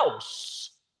house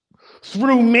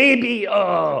through maybe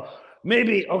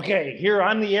okay, here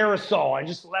I'm the aerosol. I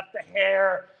just left the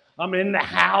hair. I'm in the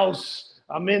house.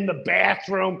 I'm in the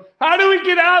bathroom. How do we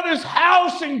get out of this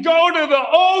house and go to the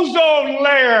ozone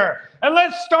layer? And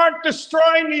let's start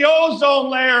destroying the ozone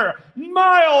layer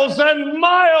miles and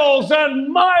miles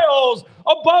and miles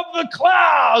above the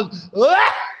clouds.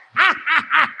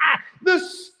 The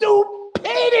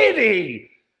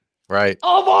stupidity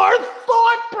of our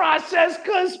thought process,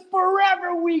 because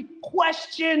forever we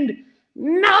questioned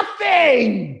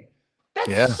nothing.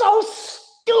 That's so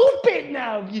stupid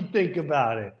now if you think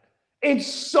about it. It's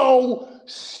so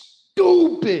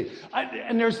stupid.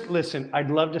 Listen,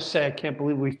 I'd love to say I can't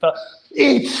believe we fell.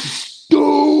 It's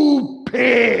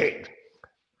stupid.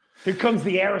 Here comes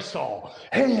the aerosol.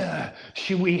 Hey,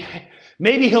 should we?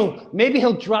 Maybe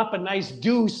he'll drop a nice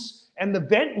deuce, and the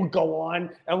vent will go on,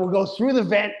 and we'll go through the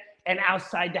vent and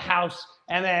outside the house,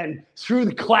 and then through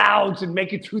the clouds and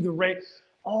make it through the rain.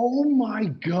 Oh my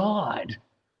God!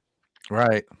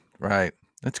 Right.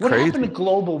 That's what crazy. What happened to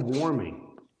global warming?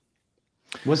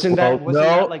 Wasn't that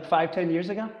like 5-10 years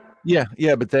ago? Yeah,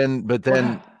 but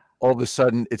then all of a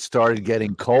sudden it started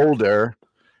getting colder,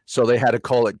 so they had to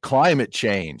call it climate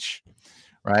change,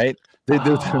 right? They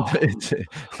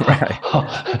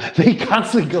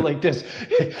constantly go like this.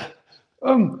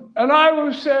 And I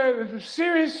will say there's a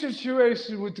serious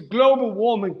situation with the global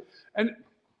warming, and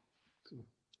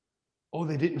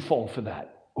they didn't fall for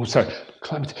that. Oh, sorry,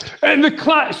 climate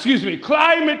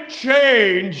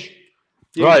change.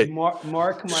 Dude, right.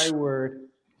 Mark my word.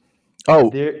 Oh,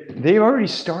 they already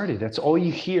started. That's all you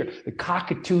hear. The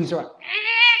cockatoos are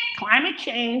climate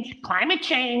change.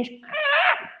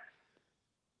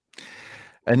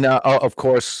 And now, of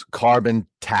course, carbon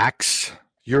tax.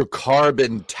 Your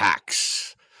carbon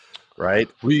tax, right?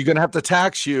 We're going to have to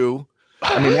tax you.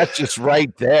 I mean, that's just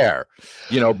right there,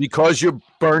 because you're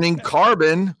burning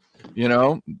carbon,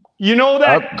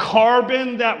 that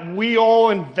carbon that we all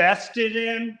invested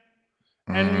in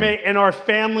and our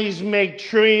families make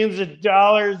trillions of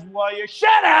dollars while you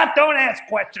shut up, don't ask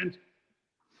questions.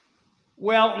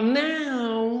 Well,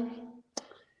 now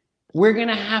we're going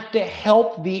to have to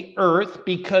help the earth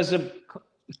because of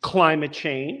climate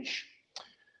change.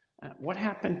 What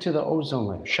happened to the ozone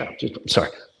layer? Shut up. Sorry.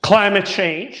 Climate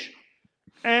change.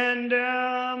 And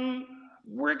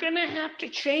we're going to have to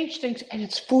change things. And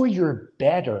it's for your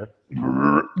better.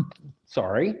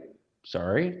 Sorry.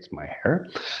 It's my hair.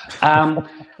 And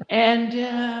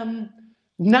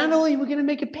not only are we going to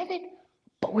make it better,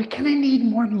 but we're going to need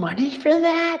more money for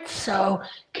that. So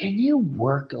can you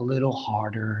work a little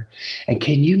harder? And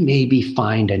can you maybe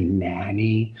find a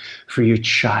nanny for your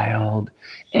child?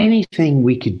 Anything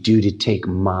we could do to take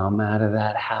mom out of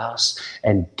that house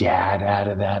and dad out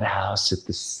of that house at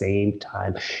the same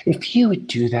time. If you would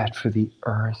do that for the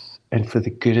earth and for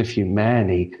the good of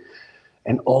humanity,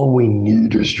 and all we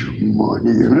need is your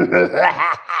money.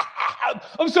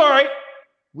 I'm sorry.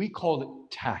 We called it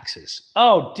taxes.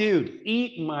 Oh, dude,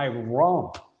 eat my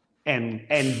rump and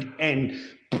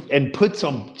put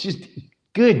some just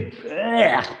good.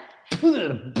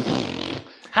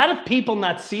 How do people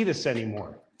not see this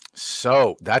anymore?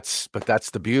 So that's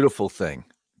the beautiful thing.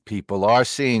 People are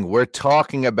seeing. We're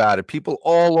talking about it. People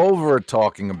all over are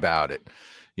talking about it.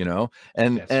 You know,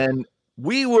 and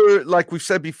we were, like we've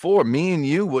said before, me and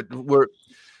you were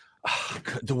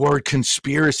the word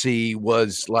conspiracy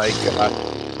was like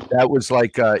that was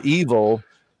like evil,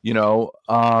 you know,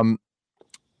 and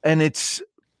it's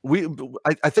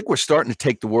I think we're starting to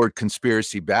take the word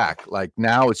conspiracy back. Like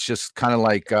now it's just kind of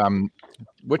like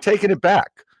we're taking it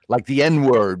back. Like the N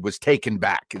word was taken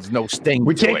back. There's no sting.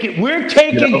 We're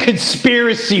taking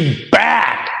conspiracy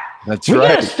back. That's right. We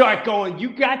right. gotta start going.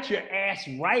 You got your ass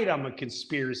right. I'm a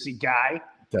conspiracy guy.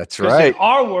 That's right. In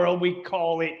our world, we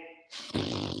call it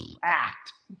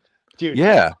act, dude.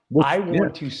 Yeah. I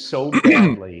want to so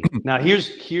badly. Now,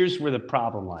 here's where the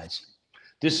problem lies.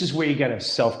 This is where you gotta have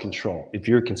self-control. If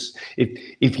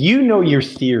you know your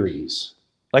theories,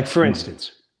 like for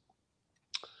instance,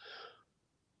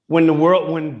 when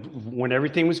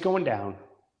everything was going down,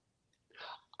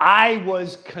 I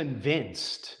was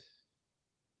convinced.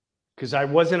 Because I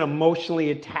wasn't emotionally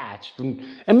attached.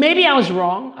 And maybe I was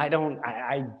wrong.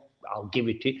 I'll give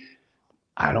it to you.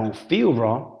 I don't feel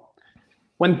wrong.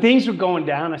 When things were going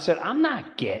down, I said, I'm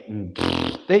not getting...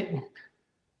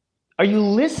 Are you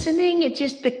listening? It's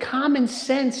just the common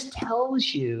sense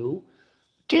tells you,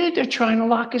 dude, they're trying to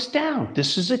lock us down.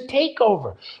 This is a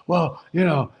takeover. Well, you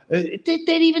know, they'd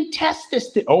even test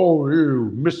this.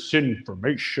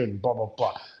 Misinformation, blah, blah,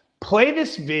 blah. Play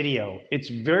this video. It's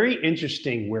very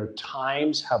interesting where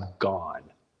times have gone.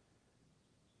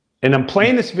 And I'm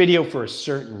playing this video for a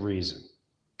certain reason.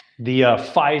 The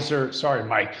Pfizer, sorry,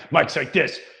 Mike. Mike's like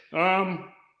this.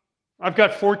 I've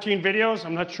got 14 videos.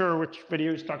 I'm not sure which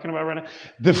video he's talking about right now.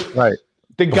 The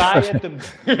guy at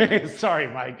the, sorry,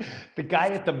 Mike. The guy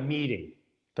at the meeting,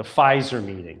 the Pfizer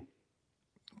meeting.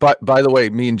 But by the way,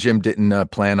 me and Jim didn't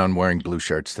plan on wearing blue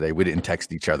shirts today. We didn't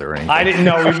text each other or anything. I didn't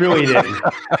know. We really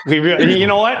didn't. You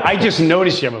know what? I just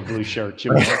noticed you have a blue shirt,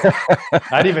 Jim.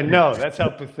 I didn't even know. That's how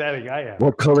pathetic I am.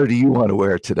 What color do you want to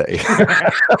wear today?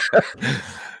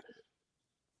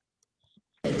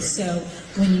 So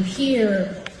when you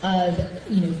hear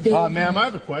big... Ma'am, I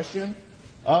have a question.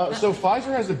 So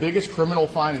Pfizer has the biggest criminal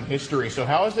fine in history. So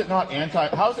how is it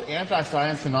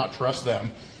anti-science to not trust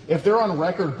them? If they're on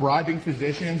record bribing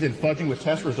physicians and fudging with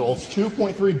test results,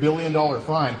 $2.3 billion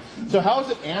fine. So how is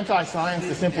it anti-science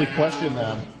to simply question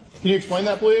them? Can you explain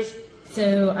that, please?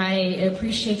 So I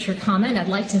appreciate your comment. I'd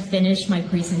like to finish my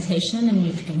presentation, and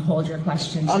you can hold your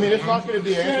questions. I mean, it's not going to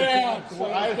be answered.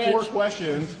 I have 4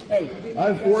 questions. I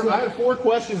have four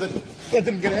questions that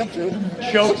didn't get answered.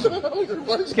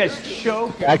 This guy's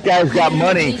choke. That guy's got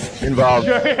money involved.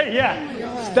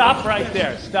 Yeah. Stop right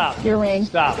there. Stop. Your ring.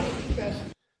 Stop.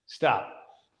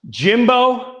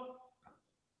 Jimbo,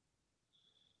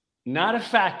 not a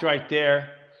fact right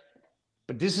there,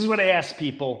 but this is what I ask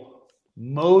people.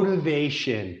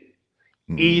 Motivation.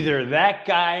 Either that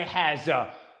guy has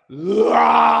a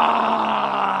lot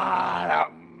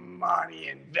of money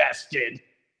invested,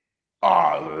 a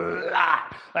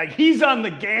lot. Like he's on the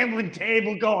gambling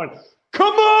table going,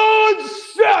 come on,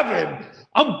 7.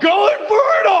 I'm going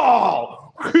for it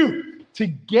all. To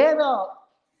get up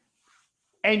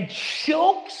and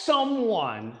choke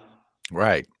someone.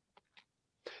 Right.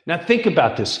 Now think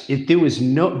about this. If there was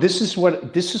no, this is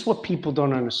what people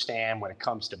don't understand when it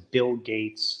comes to Bill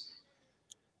Gates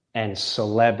and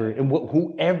celebrity and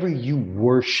whoever you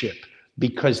worship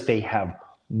because they have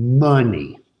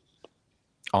money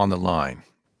on the line.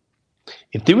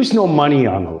 If there was no money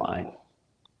on the line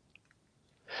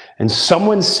and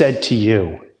someone said to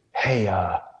you, hey,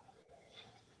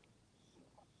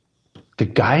 the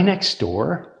guy next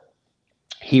door,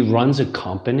 he runs a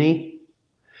company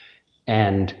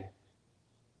and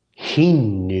he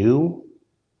knew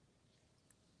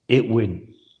it would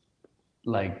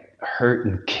like hurt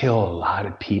and kill a lot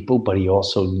of people, but he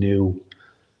also knew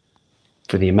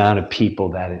for the amount of people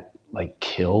that it like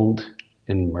killed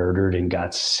and murdered and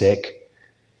got sick,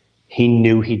 he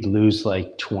knew he'd lose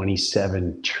like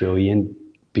 27 trillion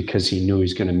because he knew he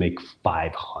was going to make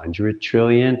 500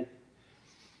 trillion.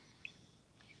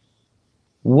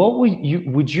 What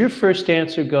would your first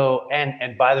answer go?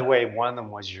 And by the way, one of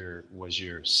them was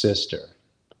your sister.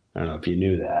 I don't know if you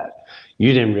knew that.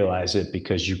 You didn't realize it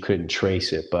because you couldn't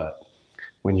trace it, but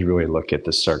when you really look at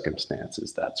the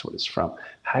circumstances, that's what it's from.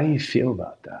 How do you feel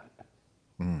about that?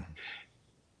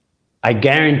 I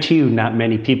guarantee you not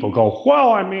many people go,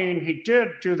 well, I mean, he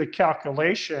did do the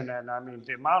calculation, and I mean,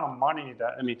 the amount of money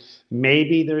that, I mean,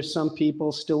 maybe there's some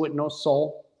people still with no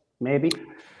soul, maybe.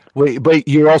 Wait, but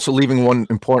you're also leaving one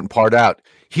important part out.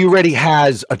 He already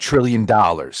has $1 trillion.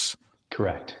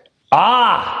 Correct.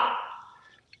 Ah,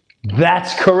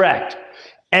 that's correct.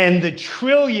 And the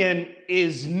trillion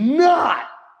is not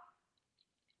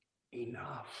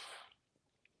enough.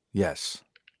 Yes.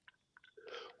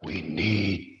 We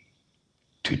need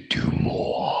to do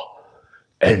more.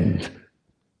 And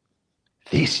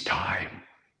this time,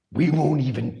 we won't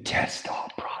even test our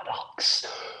products.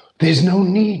 There's no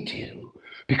need to,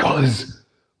 because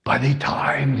by the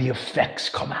time the effects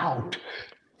come out,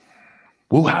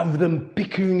 we'll have them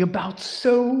bickering about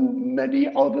so many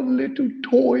other little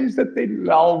toys that they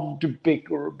love to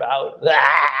bicker about.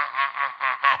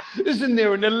 Isn't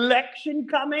there an election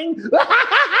coming?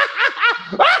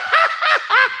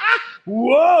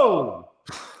 Whoa!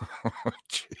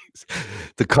 Jeez.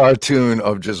 The cartoon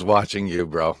of just watching you,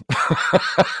 bro.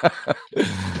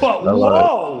 But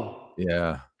whoa!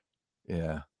 Yeah.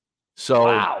 Yeah. So,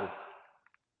 wow.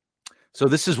 So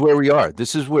this is where we are.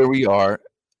 This is where we are.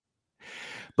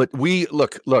 But we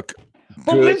look. But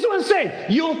this is what I'm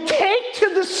saying. You'll take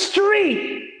to the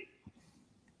street.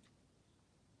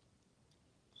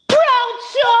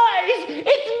 Pro-choice.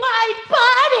 It's my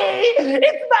body.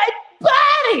 It's my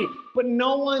body. But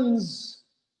no one's.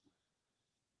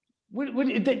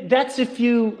 That's if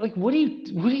you like. What do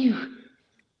you?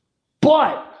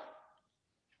 But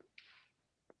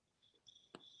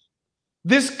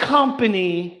this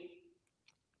company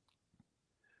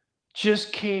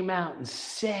just came out and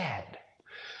said,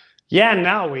 yeah,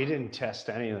 no, we didn't test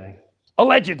anything.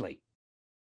 Allegedly.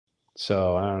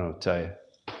 So I don't know what to tell you.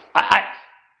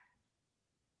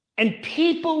 And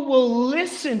people will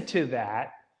listen to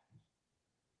that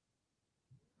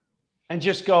and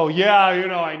just go, yeah, you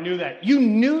know, I knew that. You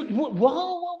knew,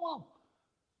 whoa.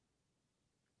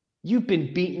 You've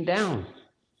been beaten down.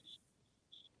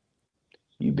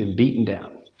 You've been beaten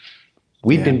down.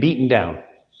 We've been beaten down.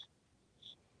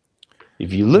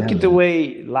 If you look at the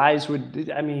way lies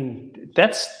would, I mean,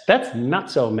 that's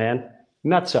nutso, man.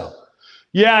 Nutso.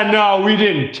 Yeah, no, we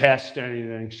didn't test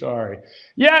anything. Sorry.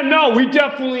 Yeah, no, we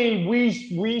definitely,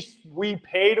 we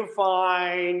paid a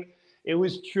fine. It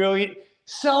was trillion.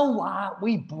 So what?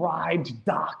 We bribed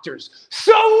doctors.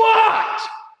 So what?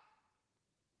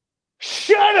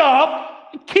 Shut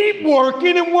up, keep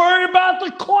working, and worry about the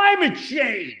climate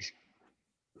change.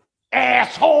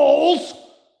 Assholes,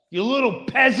 you little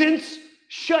peasants.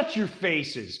 Shut your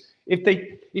faces.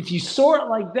 If you saw it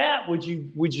like that, would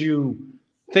you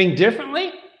think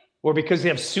differently? Or because they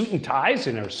have suit and ties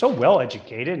and are so well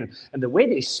educated and the way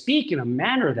they speak in a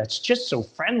manner that's just so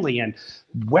friendly and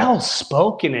well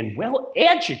spoken and well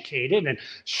educated, and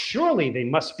surely they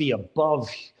must be above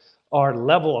our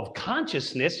level of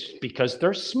consciousness because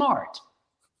they're smart.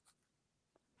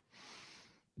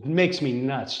 It makes me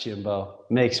nuts, Jimbo.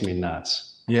 Makes me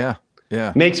nuts. Yeah.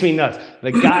 Yeah. Makes me nuts.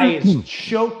 The guy is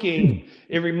choking.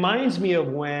 It reminds me of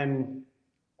when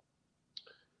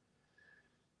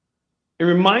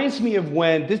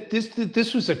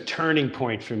this was a turning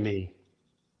point for me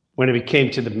when it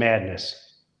came to the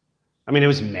madness. I mean, it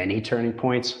was many turning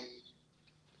points.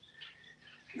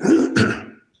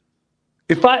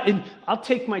 I'll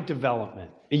take my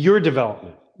development, your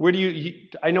development. Where do you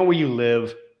I know where you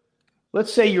live.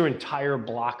 Let's say your entire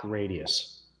block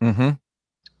radius. Mm-hmm.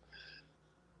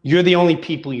 You're the only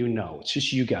people you know. It's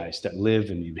just you guys that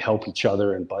live and you help each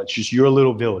other, but it's just your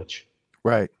little village.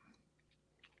 Right.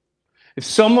 If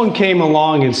someone came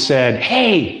along and said,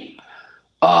 hey,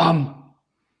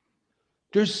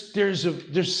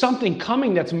 there's something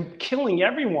coming that's killing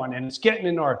everyone and it's getting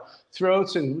in our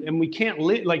throats and we can't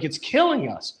live, like it's killing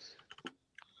us.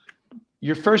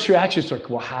 Your first reaction is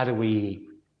like, well,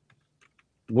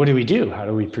 what do we do? How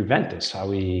do we prevent this?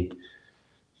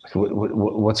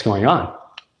 What's going on?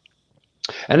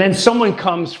 And then someone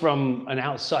comes from an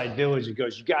outside village and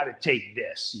goes, you got to take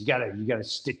this. You got to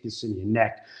stick this in your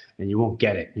neck and you won't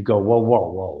get it. You go,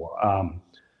 whoa.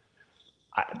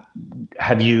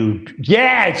 Have you?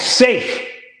 Yeah, it's safe.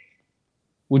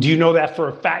 Would you know that for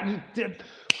a fact?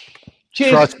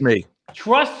 Trust me.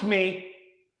 Trust me,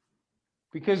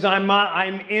 because I'm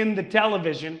in the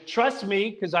television. Trust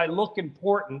me, because I look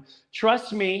important.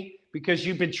 Trust me, because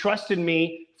you've been trusting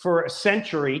me for a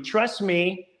century. Trust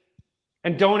me,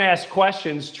 and don't ask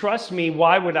questions. Trust me.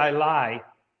 Why would I lie?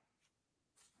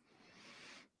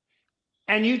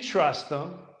 And you trust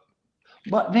them,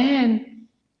 but then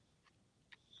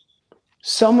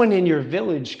someone in your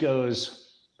village goes,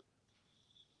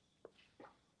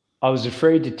 I was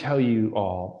afraid to tell you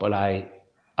all, but I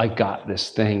got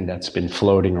this thing that's been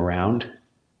floating around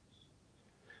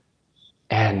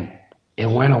and it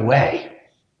went away.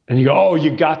 And you go, oh,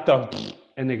 you got the,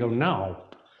 and they go, no,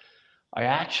 I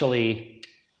actually,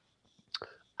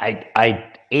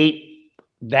 I ate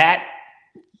that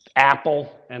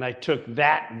apple and I took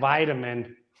that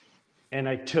vitamin and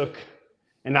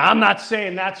and I'm not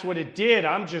saying that's what it did.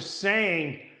 I'm just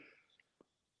saying,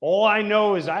 all I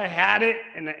know is I had it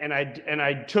and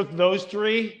I took those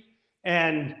 3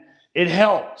 and it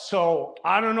helped. So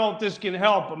I don't know if this can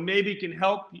help, but maybe it can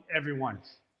help everyone.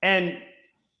 And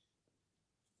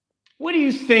what do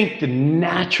you think the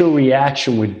natural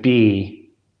reaction would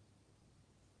be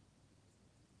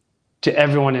to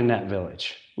everyone in that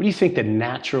village? What do you think the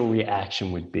natural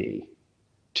reaction would be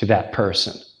to that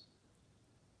person?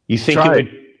 You think it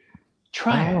would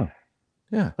try it?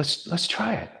 Yeah. Let's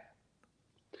try it.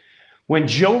 When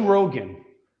Joe Rogan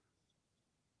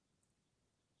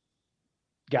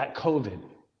got COVID,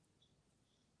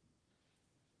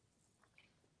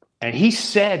 and he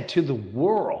said to the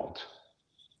world,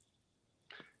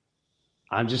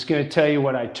 I'm just going to tell you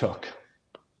what I took.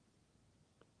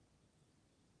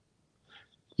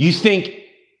 You think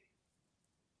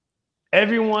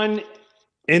everyone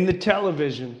in the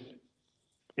television,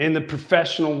 in the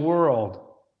professional world,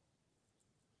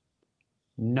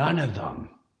 none of them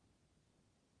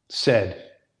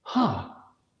said,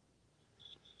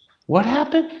 what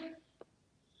happened?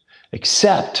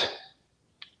 Except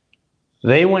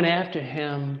they went after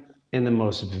him in the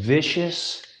most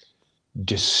vicious,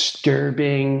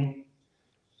 disturbing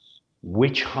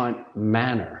witch hunt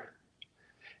manner.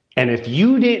 And if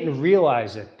you didn't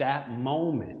realize at that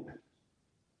moment,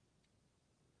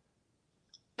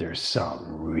 there's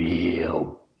something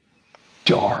real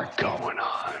dark going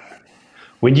on.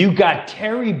 When you got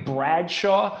Terry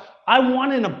Bradshaw, I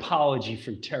want an apology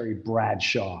from Terry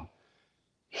Bradshaw.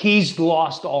 He's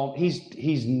lost all,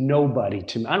 he's nobody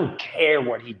to me. I don't care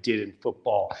what he did in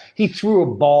football. He threw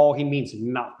a ball, he means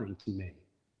nothing to me.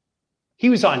 He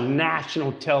was on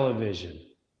national television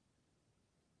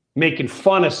making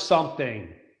fun of something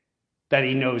that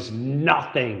he knows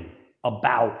nothing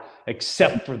about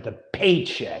except for the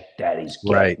paycheck that he's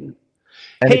getting. Right.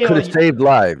 And it could have saved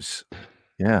lives.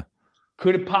 Yeah.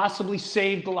 Could have possibly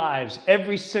saved lives,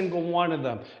 every single one of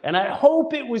them. And I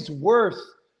hope it was worth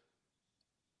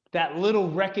that little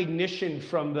recognition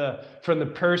from the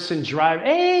person driving.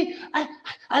 Hey,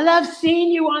 I love seeing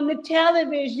you on the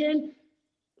television.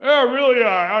 Oh, really?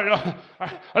 I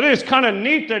think it's kind of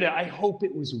neat that I hope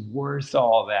it was worth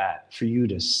all that for you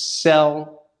to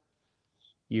sell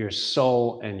your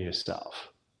soul and yourself.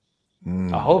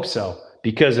 I hope so,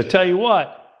 because I tell you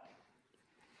what,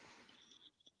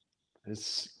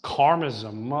 it's karma's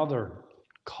a mother.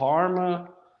 Karma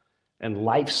and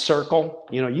life circle.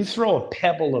 You know, you throw a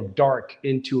pebble of dark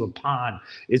into a pond,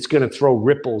 it's going to throw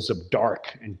ripples of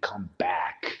dark and come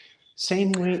back.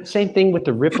 Same thing with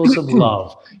the ripples of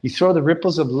love. You throw the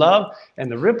ripples of love,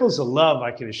 and the ripples of love,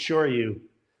 I can assure you,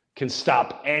 can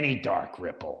stop any dark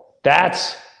ripple.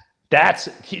 This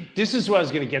is what I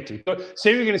was going to get to.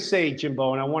 Say what you're going to say,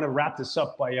 Jimbo, and I want to wrap this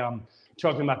up by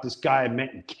talking about this guy I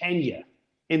met in Kenya,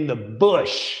 in the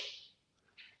bush.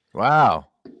 Wow.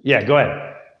 Yeah, go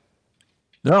ahead.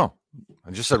 No, I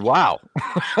just said, wow.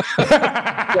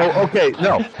 So, okay,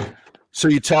 no. So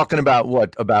you're talking about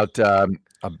what? About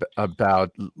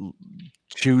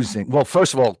choosing. Well,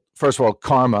 first of all,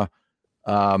 karma.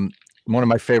 One of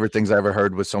my favorite things I ever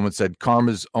heard was someone said,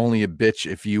 "Karma's only a bitch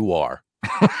if you are."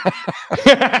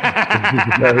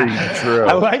 Very true.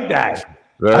 I like that.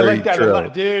 Very I like that true. a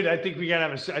lot, dude. I think we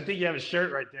gotta have I think you have a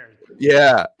shirt right there.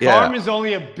 Yeah. Karma's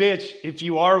only a bitch if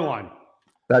you are one.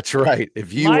 That's right.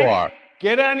 If you Mike, are.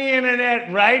 Get on the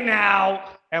internet right now,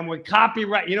 and with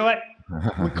copyright, you know what?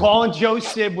 We're calling Joe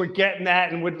Sib. We're getting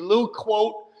that, and with a little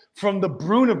quote from the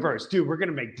Breuniverse, dude. We're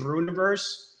gonna make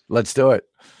Breuniverse Let's do it.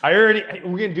 We're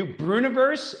going to do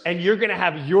Breuniverse, and you're going to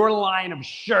have your line of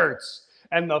shirts.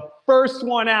 And the first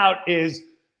one out is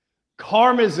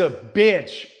Karma's a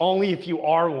bitch, only if you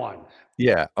are one.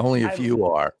 Yeah, only if you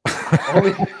are.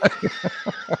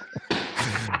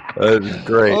 That's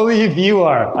great. Only if you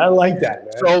are. I like that,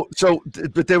 man.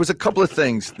 But there was a couple of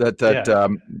things that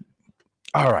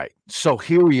all right. So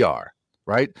here we are,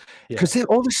 right? Because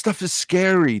all this stuff is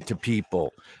scary to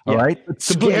people. All right. But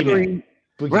scary,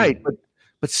 right?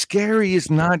 But scary is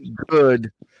not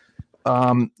good.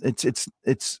 It's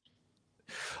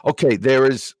okay. There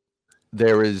is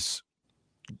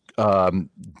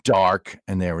dark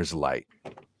and there is light.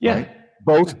 Yeah. Right?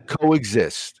 Both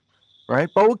coexist. Right.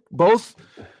 Both.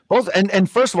 And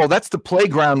first of all, that's the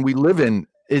playground we live in.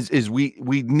 Is we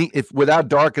need, if without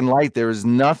dark and light, there is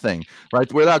nothing.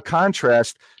 Right. Without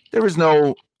contrast, there is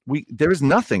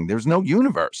nothing. There's no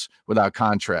universe without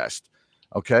contrast.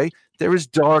 Okay. There is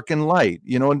dark and light,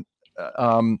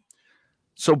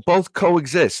 so both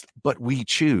coexist, but we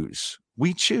choose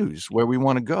where we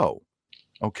want to go.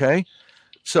 Okay.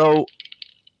 So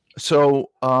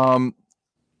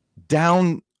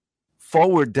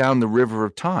forward down the river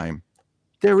of time,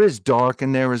 there is dark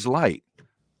and there is light.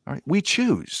 All right. We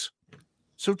choose.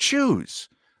 So choose.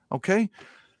 Okay.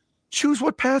 Choose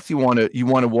what path you want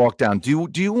to walk down. Do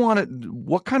you want to,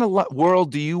 what kind of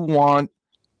world do you want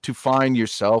to find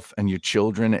yourself and your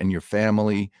children and your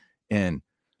family in?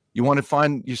 You want to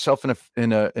find yourself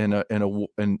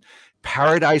in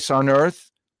paradise on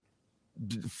earth?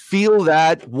 Feel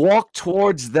that, walk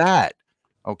towards that.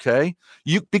 Okay.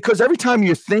 Because every time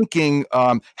you're thinking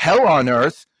hell on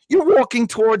earth, you're walking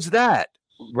towards that.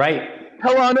 Right.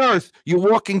 Hell on earth,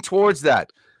 you're walking towards that.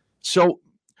 So,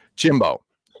 Jimbo,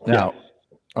 now,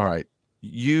 all right,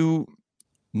 you've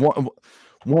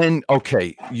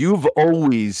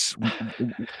always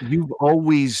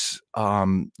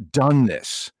done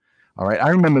this. All right. I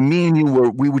remember me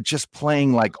and we were just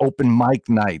playing like open mic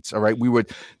nights. All right. We were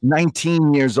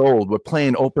 19 years old. We're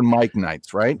playing open mic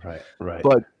nights. Right. Right.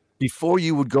 But before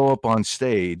you would go up on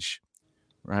stage,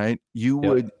 right, you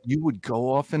would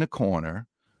go off in a corner,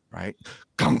 right?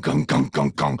 Gong, gong, gong,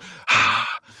 gong, gong.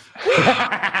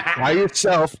 By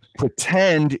yourself,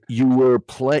 pretend you were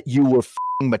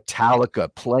Metallica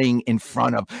playing in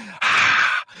front of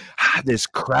this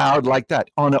crowd like that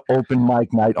on an open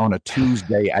mic night on a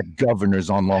Tuesday at Governor's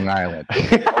on Long Island.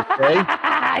 Okay?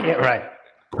 Yeah, right.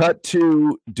 Cut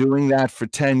to doing that for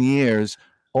 10 years.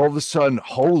 All of a sudden,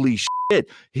 holy shit,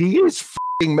 he is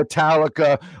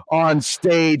Metallica on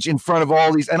stage in front of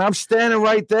all these, and I'm standing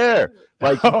right there.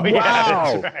 Like, wow.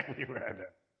 Yeah, that's right.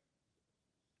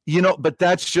 But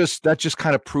that just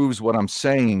kind of proves what I'm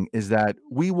saying, is that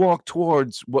we walk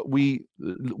towards what we're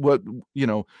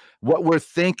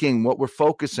thinking, what we're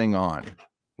focusing on.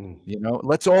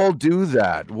 Let's all do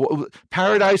that.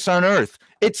 Paradise on earth.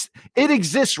 It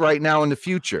exists right now in the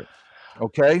future.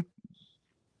 Okay.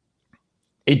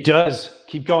 It does.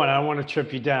 Keep going. I don't want to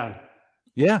trip you down.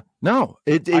 Yeah. No.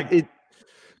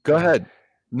 Go ahead.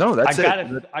 No, that's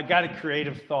it. I got a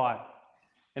creative thought,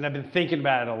 and I've been thinking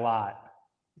about it a lot.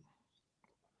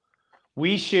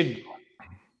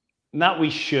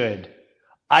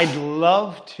 I'd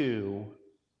love to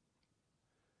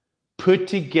put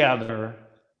together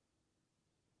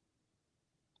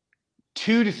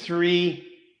 2 to 3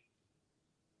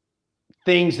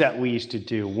 things that we used to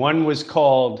do. One was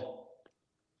called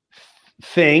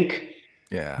Think.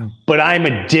 Yeah. But I'm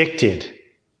addicted.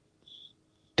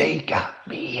 They got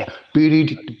me.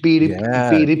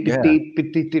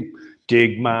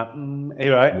 Dig my,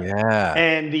 right? Yeah.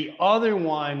 And the other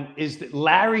one is that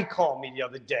Larry called me the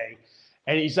other day,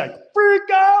 and he's like, freak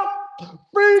out.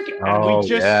 And we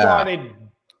just started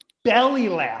belly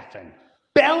laughing.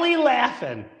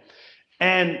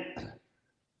 And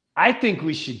I think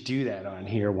we should do that on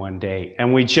here one day.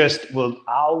 And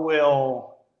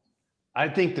I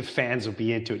think the fans will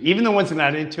be into it. Even the ones that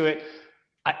are not into it,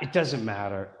 it doesn't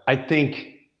matter. I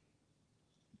think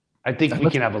we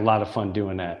can have a lot of fun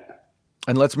doing that.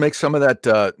 And let's make some of that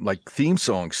like theme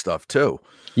song stuff too.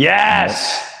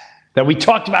 Yes. That we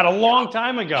talked about a long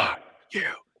time ago. You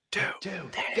do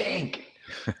think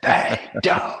they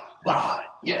don't want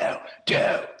you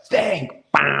to think.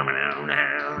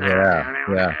 Yeah.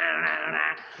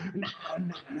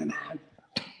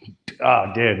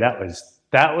 Oh, dude, that was.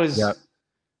 Yeah.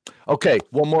 Okay,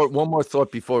 one more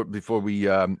thought before we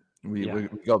go,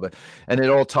 but and it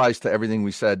all ties to everything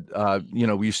we said.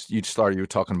 You were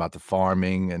talking about the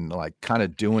farming and like kind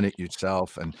of doing it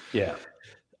yourself, and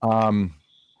I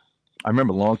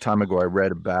remember a long time ago I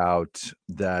read about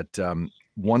that.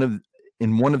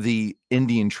 in one of the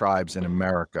Indian tribes in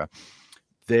America.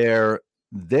 Their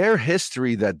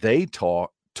history that they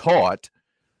taught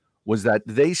was that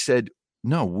they said,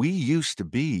 no, we used to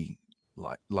be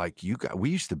like you guys. We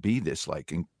used to be this,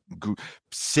 like, in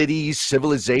cities,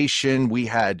 civilization. We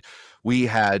had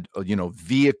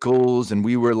vehicles, and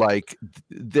we were like,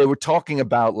 they were talking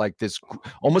about like this,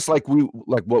 almost like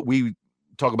what we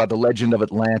talk about, the legend of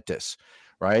Atlantis,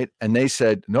 right? And they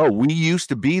said, no, we used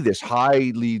to be this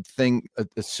highly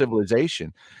a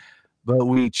civilization, but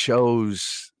we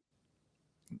chose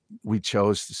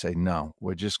to say, no,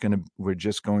 we're just going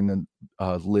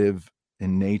to live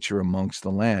in nature amongst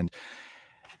the land.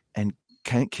 And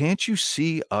can't you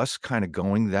see us kind of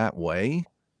going that way?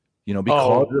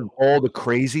 Because of all the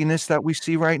craziness that we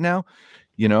see right now,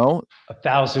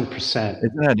 1,000%.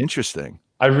 Isn't that interesting?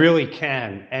 I really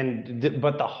can.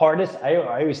 But the hardest, I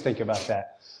always think about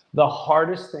that. The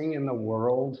hardest thing in the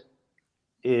world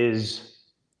is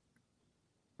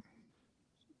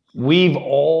we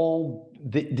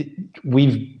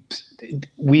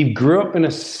grew up in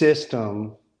a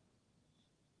system,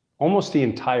 almost the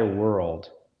entire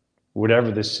world,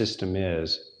 whatever this system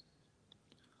is,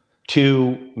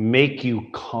 to make you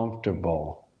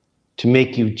comfortable, to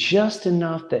make you just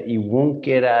enough that you won't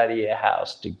get out of your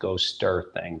house to go stir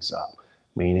things up.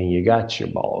 Meaning you got your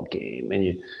ball game, and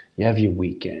you have your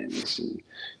weekends, and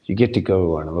you get to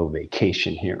go on a little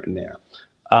vacation here and there.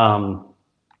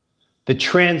 The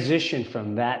transition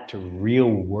from that to real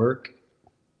work,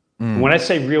 when I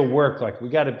say real work, like we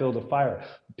got to build a fire.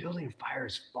 Building a fire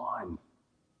is fun.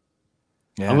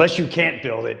 Yeah. Unless you can't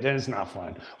build it, then it's not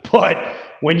fun. But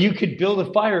when you could build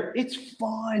a fire, it's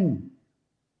fun.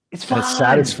 It's fun. It's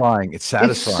satisfying. It's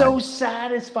so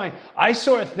satisfying. I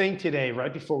saw a thing today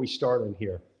right before we started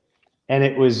here, and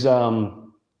it was,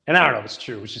 and I don't know if it's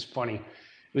true. It was just funny.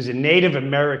 It was a Native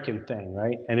American thing,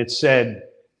 right? And it said,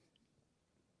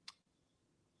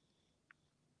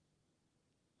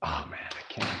 oh man,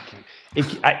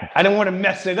 I don't want to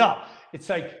mess it up. It's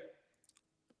like,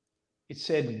 it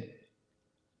said,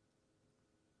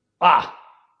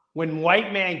 when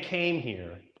white man came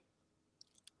here,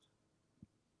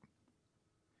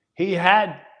 he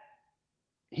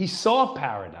saw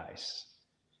paradise.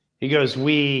 He goes,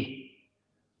 we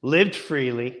lived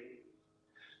freely.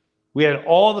 We had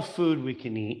all the food we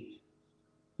can eat.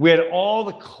 We had all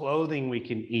the clothing we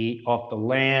can eat off the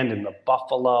land and the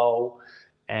buffalo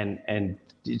and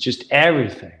just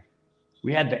everything.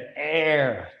 We had the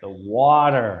air, the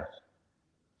water.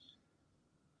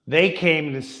 They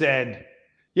came and said,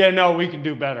 yeah, no, we can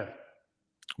do better.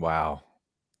 Wow.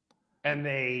 And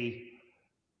they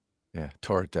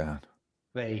tore it down.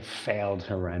 They failed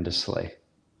horrendously.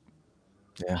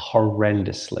 Yeah.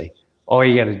 Horrendously. All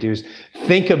you got to do is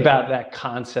think about that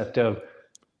concept of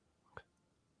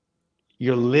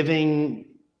you're living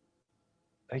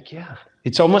like,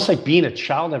 it's almost like being a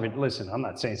child. Listen, I'm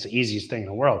not saying it's the easiest thing in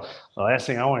the world. The last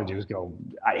thing I want to do is go,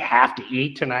 I have to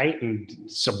eat tonight, and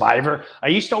Survivor. I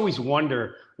used to always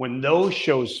wonder when those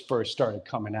shows first started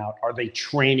coming out, are they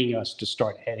training us to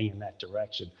start heading in that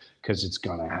direction? Because it's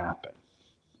going to happen.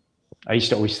 I used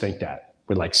to always think that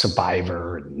with like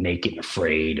Survivor and Naked and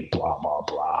Afraid and blah, blah,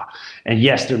 blah. And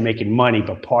yes, they're making money,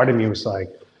 but part of me was like,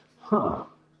 you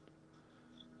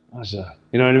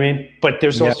know what I mean? But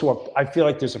there's also, I feel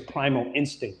like there's a primal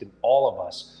instinct in all of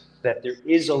us, that there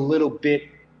is a little bit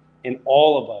in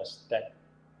all of us that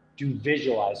do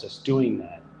visualize us doing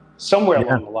that somewhere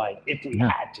along the line, if we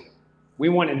had to. We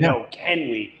want to know, can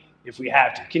we, if we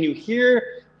have to? Can you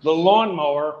hear the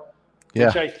lawnmower,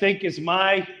 which I think is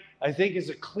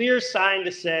a clear sign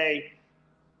to say,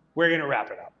 we're going to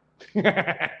wrap it up.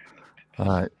 All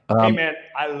right. Hey, man,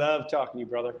 I love talking to you,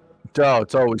 brother. Oh,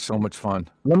 it's always so much fun.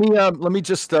 Let me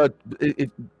just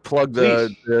plug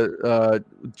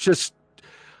just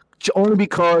only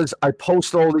because I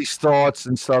post all these thoughts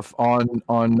and stuff on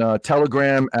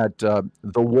Telegram at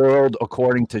The World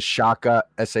According to Shaka,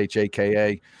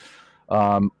 SHAKA,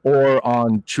 or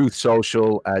on Truth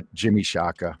Social at Jimmy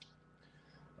Shaka.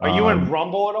 Are you on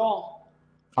Rumble at all?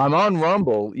 I'm on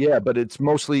Rumble, but it's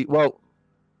mostly,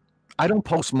 I don't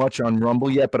post much on Rumble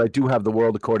yet, but I do have The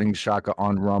World According to Shaka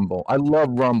on Rumble. I love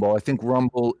Rumble. I think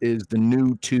Rumble is the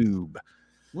new Tube.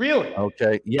 Really?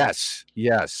 Okay. Yes.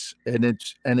 And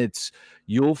it's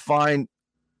you'll find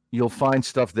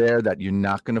stuff there that you're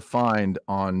not going to find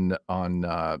on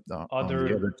the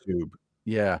other Tube.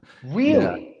 Yeah.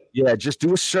 Really? Yeah. Just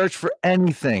do a search for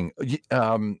anything. Really?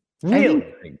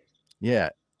 Anything. Yeah.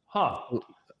 Huh. All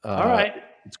right.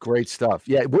 It's great stuff.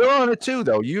 Yeah, we're on it too,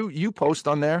 though. You post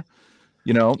on there.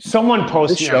 Someone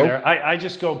posts me on there. I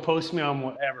just go post me on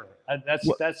whatever.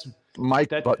 That's Mike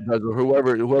does, or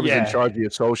whoever's in charge of your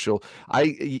social.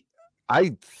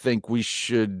 I think we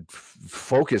should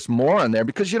focus more on there,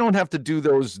 because you don't have to do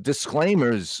those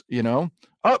disclaimers,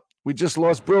 Oh, we just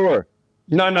lost Brewer.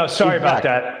 No, sorry about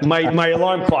that. My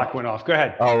alarm clock went off. Go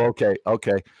ahead. Oh,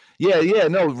 okay. Yeah,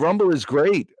 no, Rumble is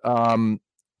great. And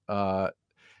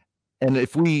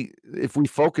if we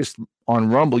focus on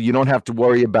Rumble, you don't have to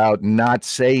worry about not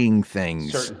saying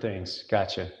things. Certain things.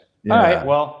 Gotcha. Yeah. All right,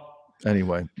 well.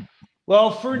 Anyway.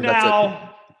 Well, for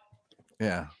now.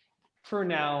 Yeah. For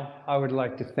now, I would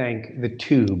like to thank the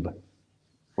Tube,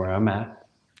 where I'm at.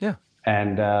 Yeah.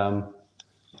 And I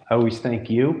always thank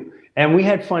you. And we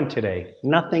had fun today.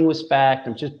 Nothing was fact.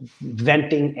 I'm just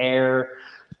venting air.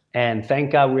 And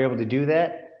thank God we were able to do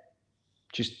that.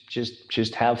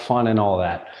 Just have fun and all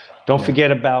that. Don't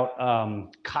forget about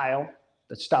Kyle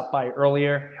that stopped by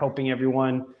earlier, helping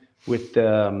everyone with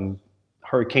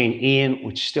Hurricane Ian,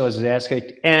 which still has his ass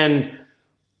kicked. And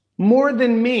More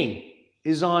Than Me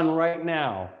is on right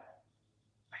now.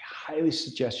 I highly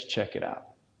suggest you check it out.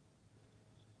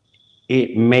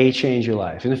 It may change your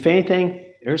life. And if anything,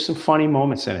 there's some funny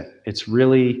moments in it. It's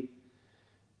really,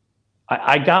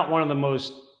 I got one of the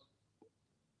most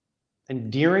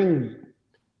endearing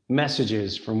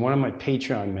messages from one of my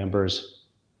Patreon members.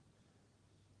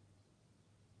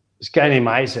 This guy named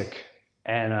Isaac.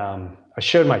 And I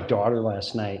showed my daughter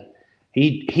last night.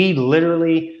 He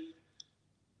literally,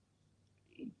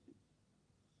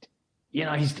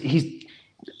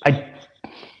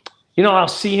 I'll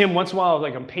see him once in a while,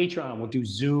 like on Patreon, we'll do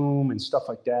Zoom and stuff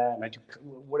like that. And I do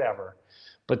whatever.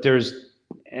 But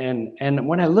and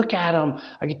when I look at him,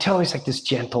 I can tell he's like this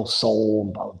gentle soul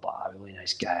and blah, blah, blah, really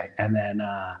nice guy. And then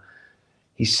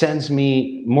he sends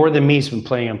me, More Than Me's been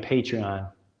playing on Patreon.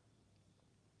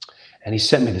 And he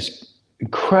sent me this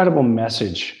incredible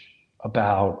message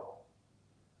about,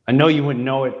 I know you wouldn't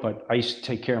know it, but I used to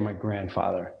take care of my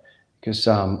grandfather. Because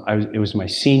it was my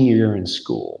senior year in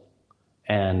school,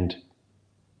 and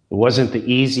it wasn't the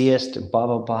easiest, and blah,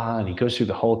 blah, blah, and he goes through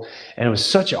the whole, and it was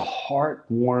such a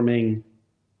heartwarming,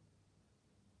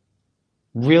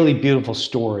 really beautiful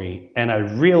story. And I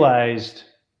realized,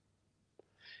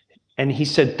 and he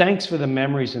said, thanks for the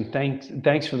memories, and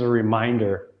thanks for the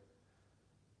reminder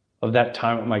of that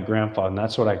time with my grandfather, and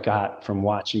that's what I got from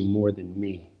watching More Than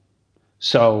Me.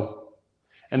 So,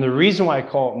 and the reason why I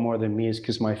call it More Than Me is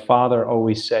because my father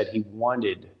always said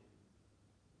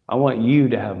I want you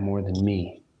to have more than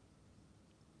me.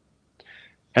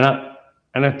 And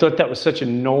I thought that was such a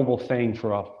noble thing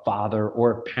for a father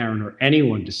or a parent or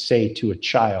anyone to say to a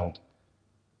child,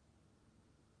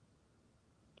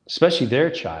 especially their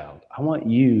child. I want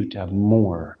you to have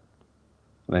more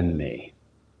than me,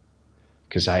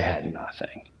 because I had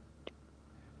nothing.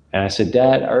 And I said,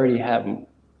 Dad, I already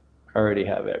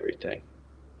have everything.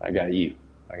 I got you.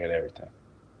 I got everything.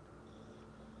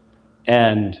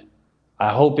 And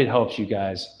I hope it helps you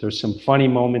guys. There's some funny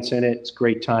moments in it. It's a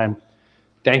great time.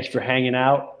 Thank you for hanging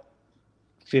out.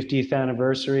 50th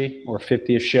anniversary or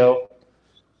 50th show.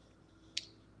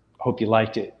 Hope you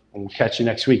liked it. And we'll catch you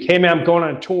next week. Hey, man, I'm going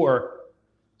on tour.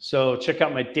 So check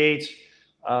out my dates.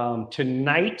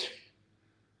 Tonight,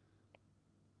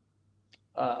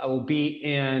 I will be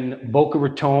in Boca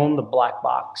Raton, the Black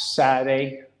Box.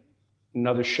 Saturday,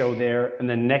 another show there. And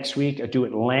then next week, I do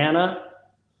Atlanta,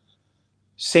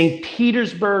 St.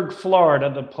 Petersburg,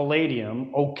 Florida, the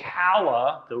Palladium,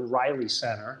 Ocala, the Riley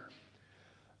Center.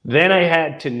 Then I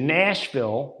head to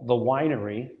Nashville, the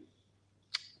Winery,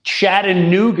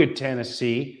 Chattanooga,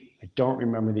 Tennessee. I don't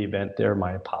remember the event there.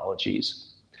 My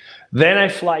apologies. Then I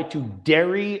fly to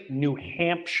Derry, New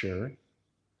Hampshire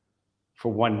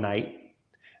for one night.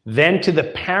 Then to the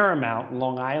Paramount,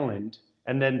 Long Island,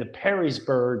 and then to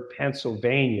Perrysburg,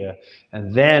 Pennsylvania.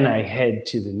 And then I head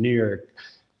to the New York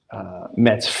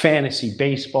Mets fantasy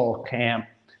baseball camp.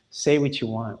 Say what you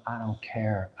want. I don't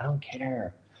care.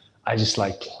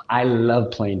 I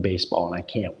love playing baseball, and I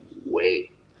can't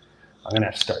wait. I'm going to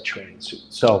have to start training soon.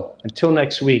 So until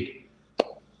next week,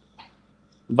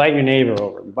 invite your neighbor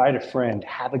over, invite a friend,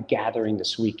 have a gathering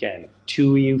this weekend.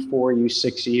 2 of you, 4 of you,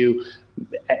 6 of you.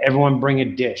 Everyone bring a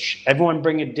dish.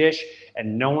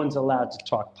 And no one's allowed to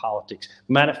talk politics.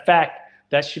 Matter of fact,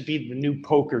 that should be the new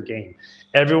poker game.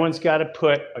 Everyone's got to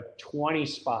put a 20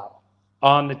 spot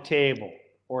on the table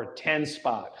or a 10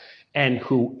 spot. And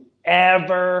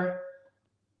whoever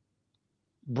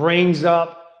brings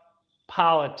up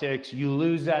politics, you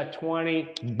lose that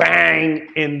 20, bang,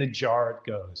 in the jar it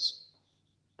goes.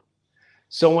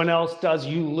 Someone else does,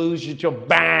 you lose your jar,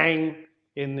 bang,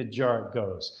 in the jar it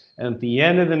goes. And at the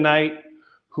end of the night,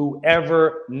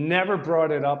 whoever never brought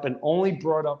it up and only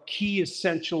brought up key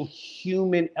essential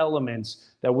human elements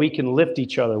that we can lift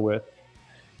each other with,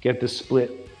 get to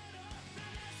split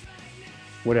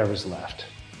whatever's left.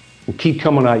 We'll keep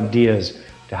coming with ideas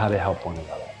to how to help one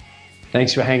another.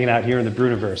 Thanks for hanging out here in the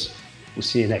Breuniverse. We'll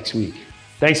see you next week.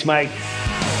 Thanks, Mike.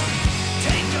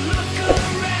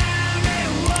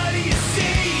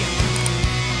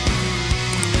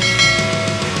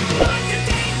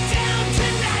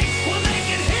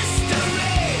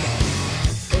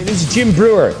 This is Jim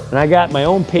Brewer, and I got my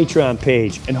own Patreon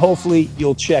page, and hopefully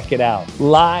you'll check it out.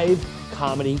 Live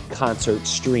comedy concert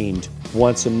streamed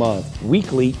once a month.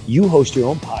 Weekly, you host your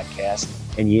own podcast,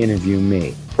 and you interview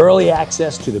me. Early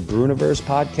access to the Breuniverse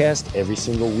podcast every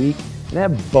single week, and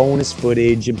have bonus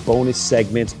footage and bonus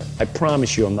segments. I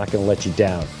promise you I'm not going to let you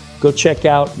down. Go check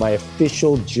out my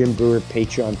official Jim Brewer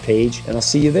Patreon page, and I'll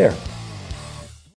see you there.